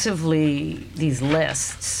exclusively these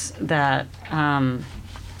lists that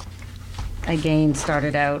again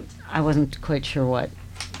started out. I wasn't quite sure what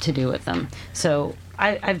to do with them, so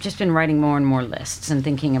I've just been writing more and more lists and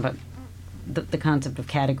thinking about the concept of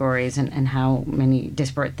categories and how many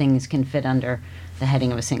disparate things can fit under the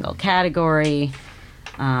heading of a single category.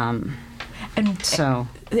 So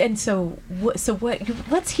what?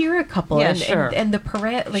 Let's hear a couple. Yeah, sure. And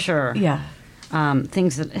the sure. Yeah.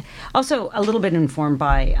 Things that also a little bit informed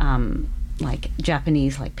by like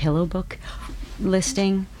Japanese like pillow book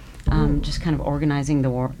listing, just kind of organizing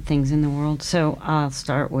the things in the world. So I'll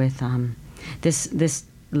start with this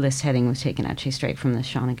list heading was taken actually straight from the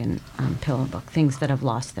Shonigan pillow book. Things that have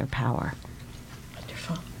lost their power.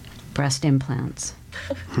 Wonderful. Breast implants.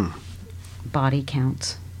 Body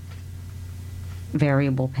counts.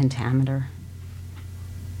 Variable pentameter.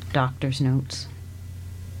 Doctor's notes.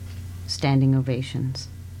 Standing ovations.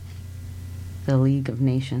 The League of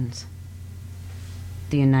Nations.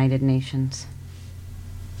 The United Nations.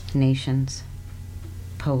 Nations.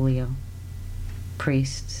 Polio.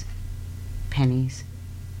 Priests. Pennies.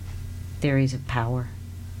 Theories of power.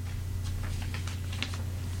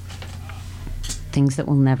 Things that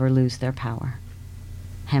will never lose their power.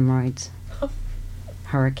 Hemorrhoids.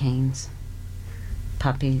 Hurricanes.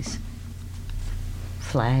 Puppies.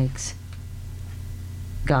 Flags.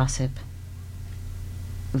 Gossip.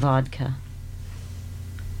 Vodka.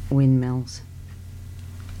 Windmills.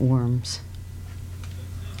 Worms.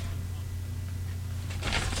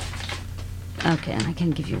 Okay, and I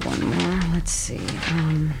can give you one more. Let's see.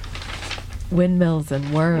 Windmills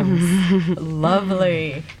and worms.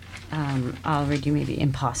 Lovely. I'll read you maybe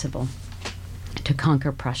impossible. To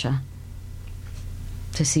conquer Prussia.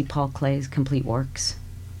 To see Paul Klee's complete works.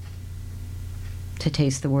 To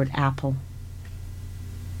taste the word apple.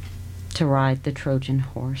 To ride the Trojan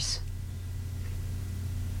horse.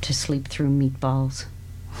 To sleep through meatballs.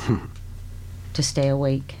 To stay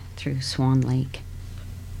awake through Swan Lake.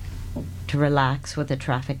 To relax with a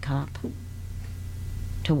traffic cop.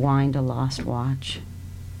 To wind a lost watch.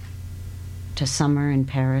 To summer in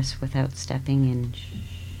Paris without stepping in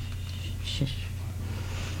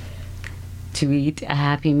to eat a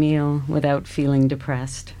happy meal without feeling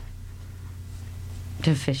depressed.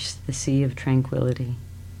 To fish the sea of tranquility.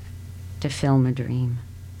 To film a dream.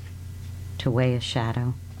 To weigh a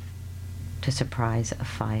shadow. To surprise a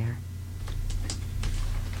fire.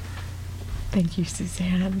 Thank you,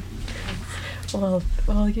 Suzanne. Well,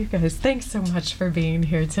 you guys, thanks so much for being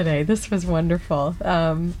here today. This was wonderful.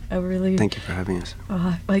 Thank you for having us.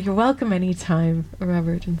 Well, you're welcome anytime,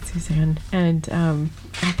 Robert and Suzanne. And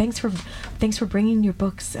thanks for bringing your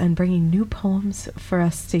books and bringing new poems for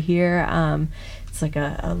us to hear. It's like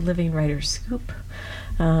a living writer's scoop.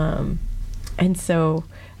 And so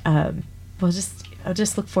I'll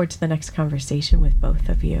just look forward to the next conversation with both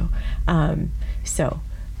of you. So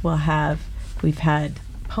we've had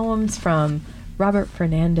poems from Robert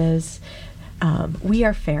Fernandez, We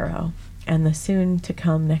Are Pharaoh, and the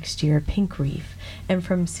soon-to-come next year, Pink Reef, and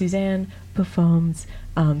from Suzanne Buffom's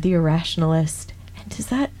The Irrationalist. And does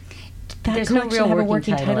that There's no real have a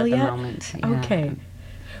working title at the yet? moment. Yeah. Okay.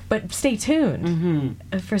 But stay tuned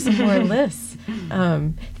for some more lists.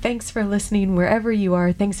 Thanks for listening wherever you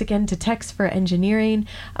are. Thanks again to Tex for engineering.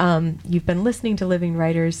 You've been listening to Living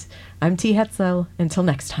Writers. I'm T. Hetzel. Until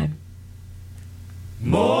next time.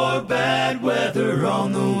 More bad weather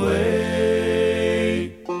on the way.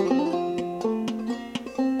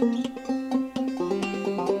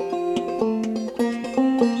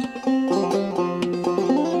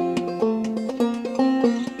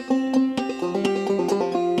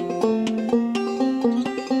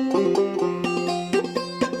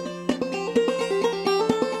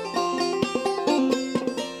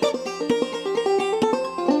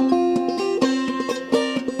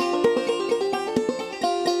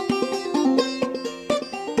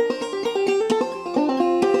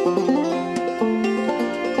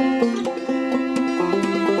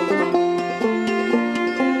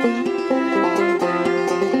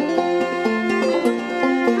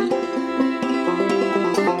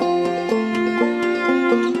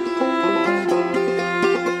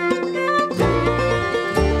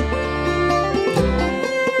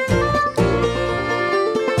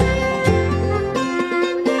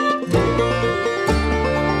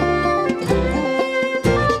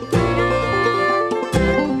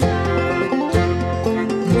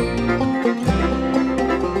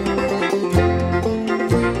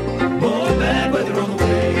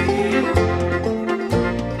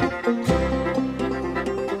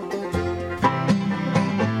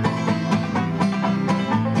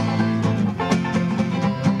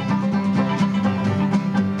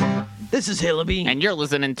 This is Hillaby. And you're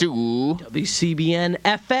listening to WCBN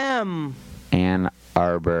FM Ann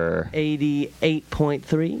Arbor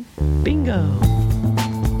 88.3. Bingo.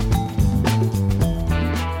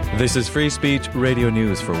 This is Free Speech Radio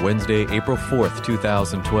News for Wednesday, April 4th,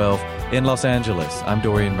 2012. In Los Angeles, I'm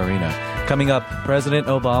Dorian Marina. Coming up, President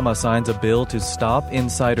Obama signs a bill to stop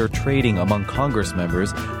insider trading among Congress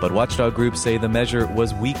members, but watchdog groups say the measure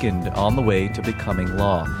was weakened on the way to becoming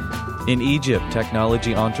law. In Egypt,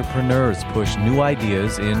 technology entrepreneurs push new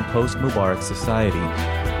ideas in post-Mubarak society.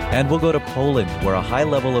 And we'll go to Poland, where a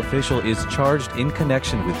high-level official is charged in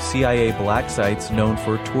connection with CIA black sites known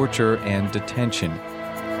for torture and detention.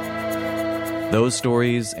 Those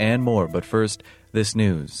stories and more, but first, this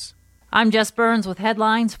news. I'm Jess Burns with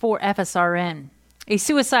headlines for FSRN. A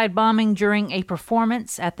suicide bombing during a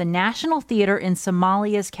performance at the National Theatre in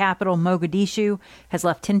Somalia's capital, Mogadishu, has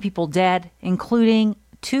left 10 people dead, including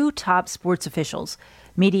 2 top sports officials.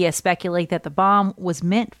 Media speculate that the bomb was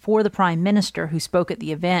meant for the prime minister who spoke at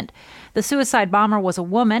the event. The suicide bomber was a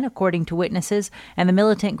woman, according to witnesses, and the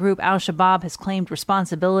militant group Al-Shabaab has claimed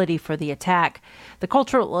responsibility for the attack. The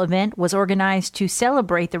cultural event was organized to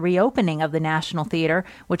celebrate the reopening of the National Theatre,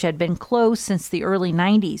 which had been closed since the early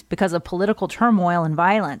 90s because of political turmoil and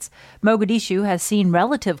violence. Mogadishu has seen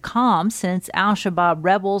relative calm since Al-Shabaab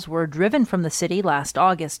rebels were driven from the city last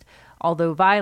August. Although violence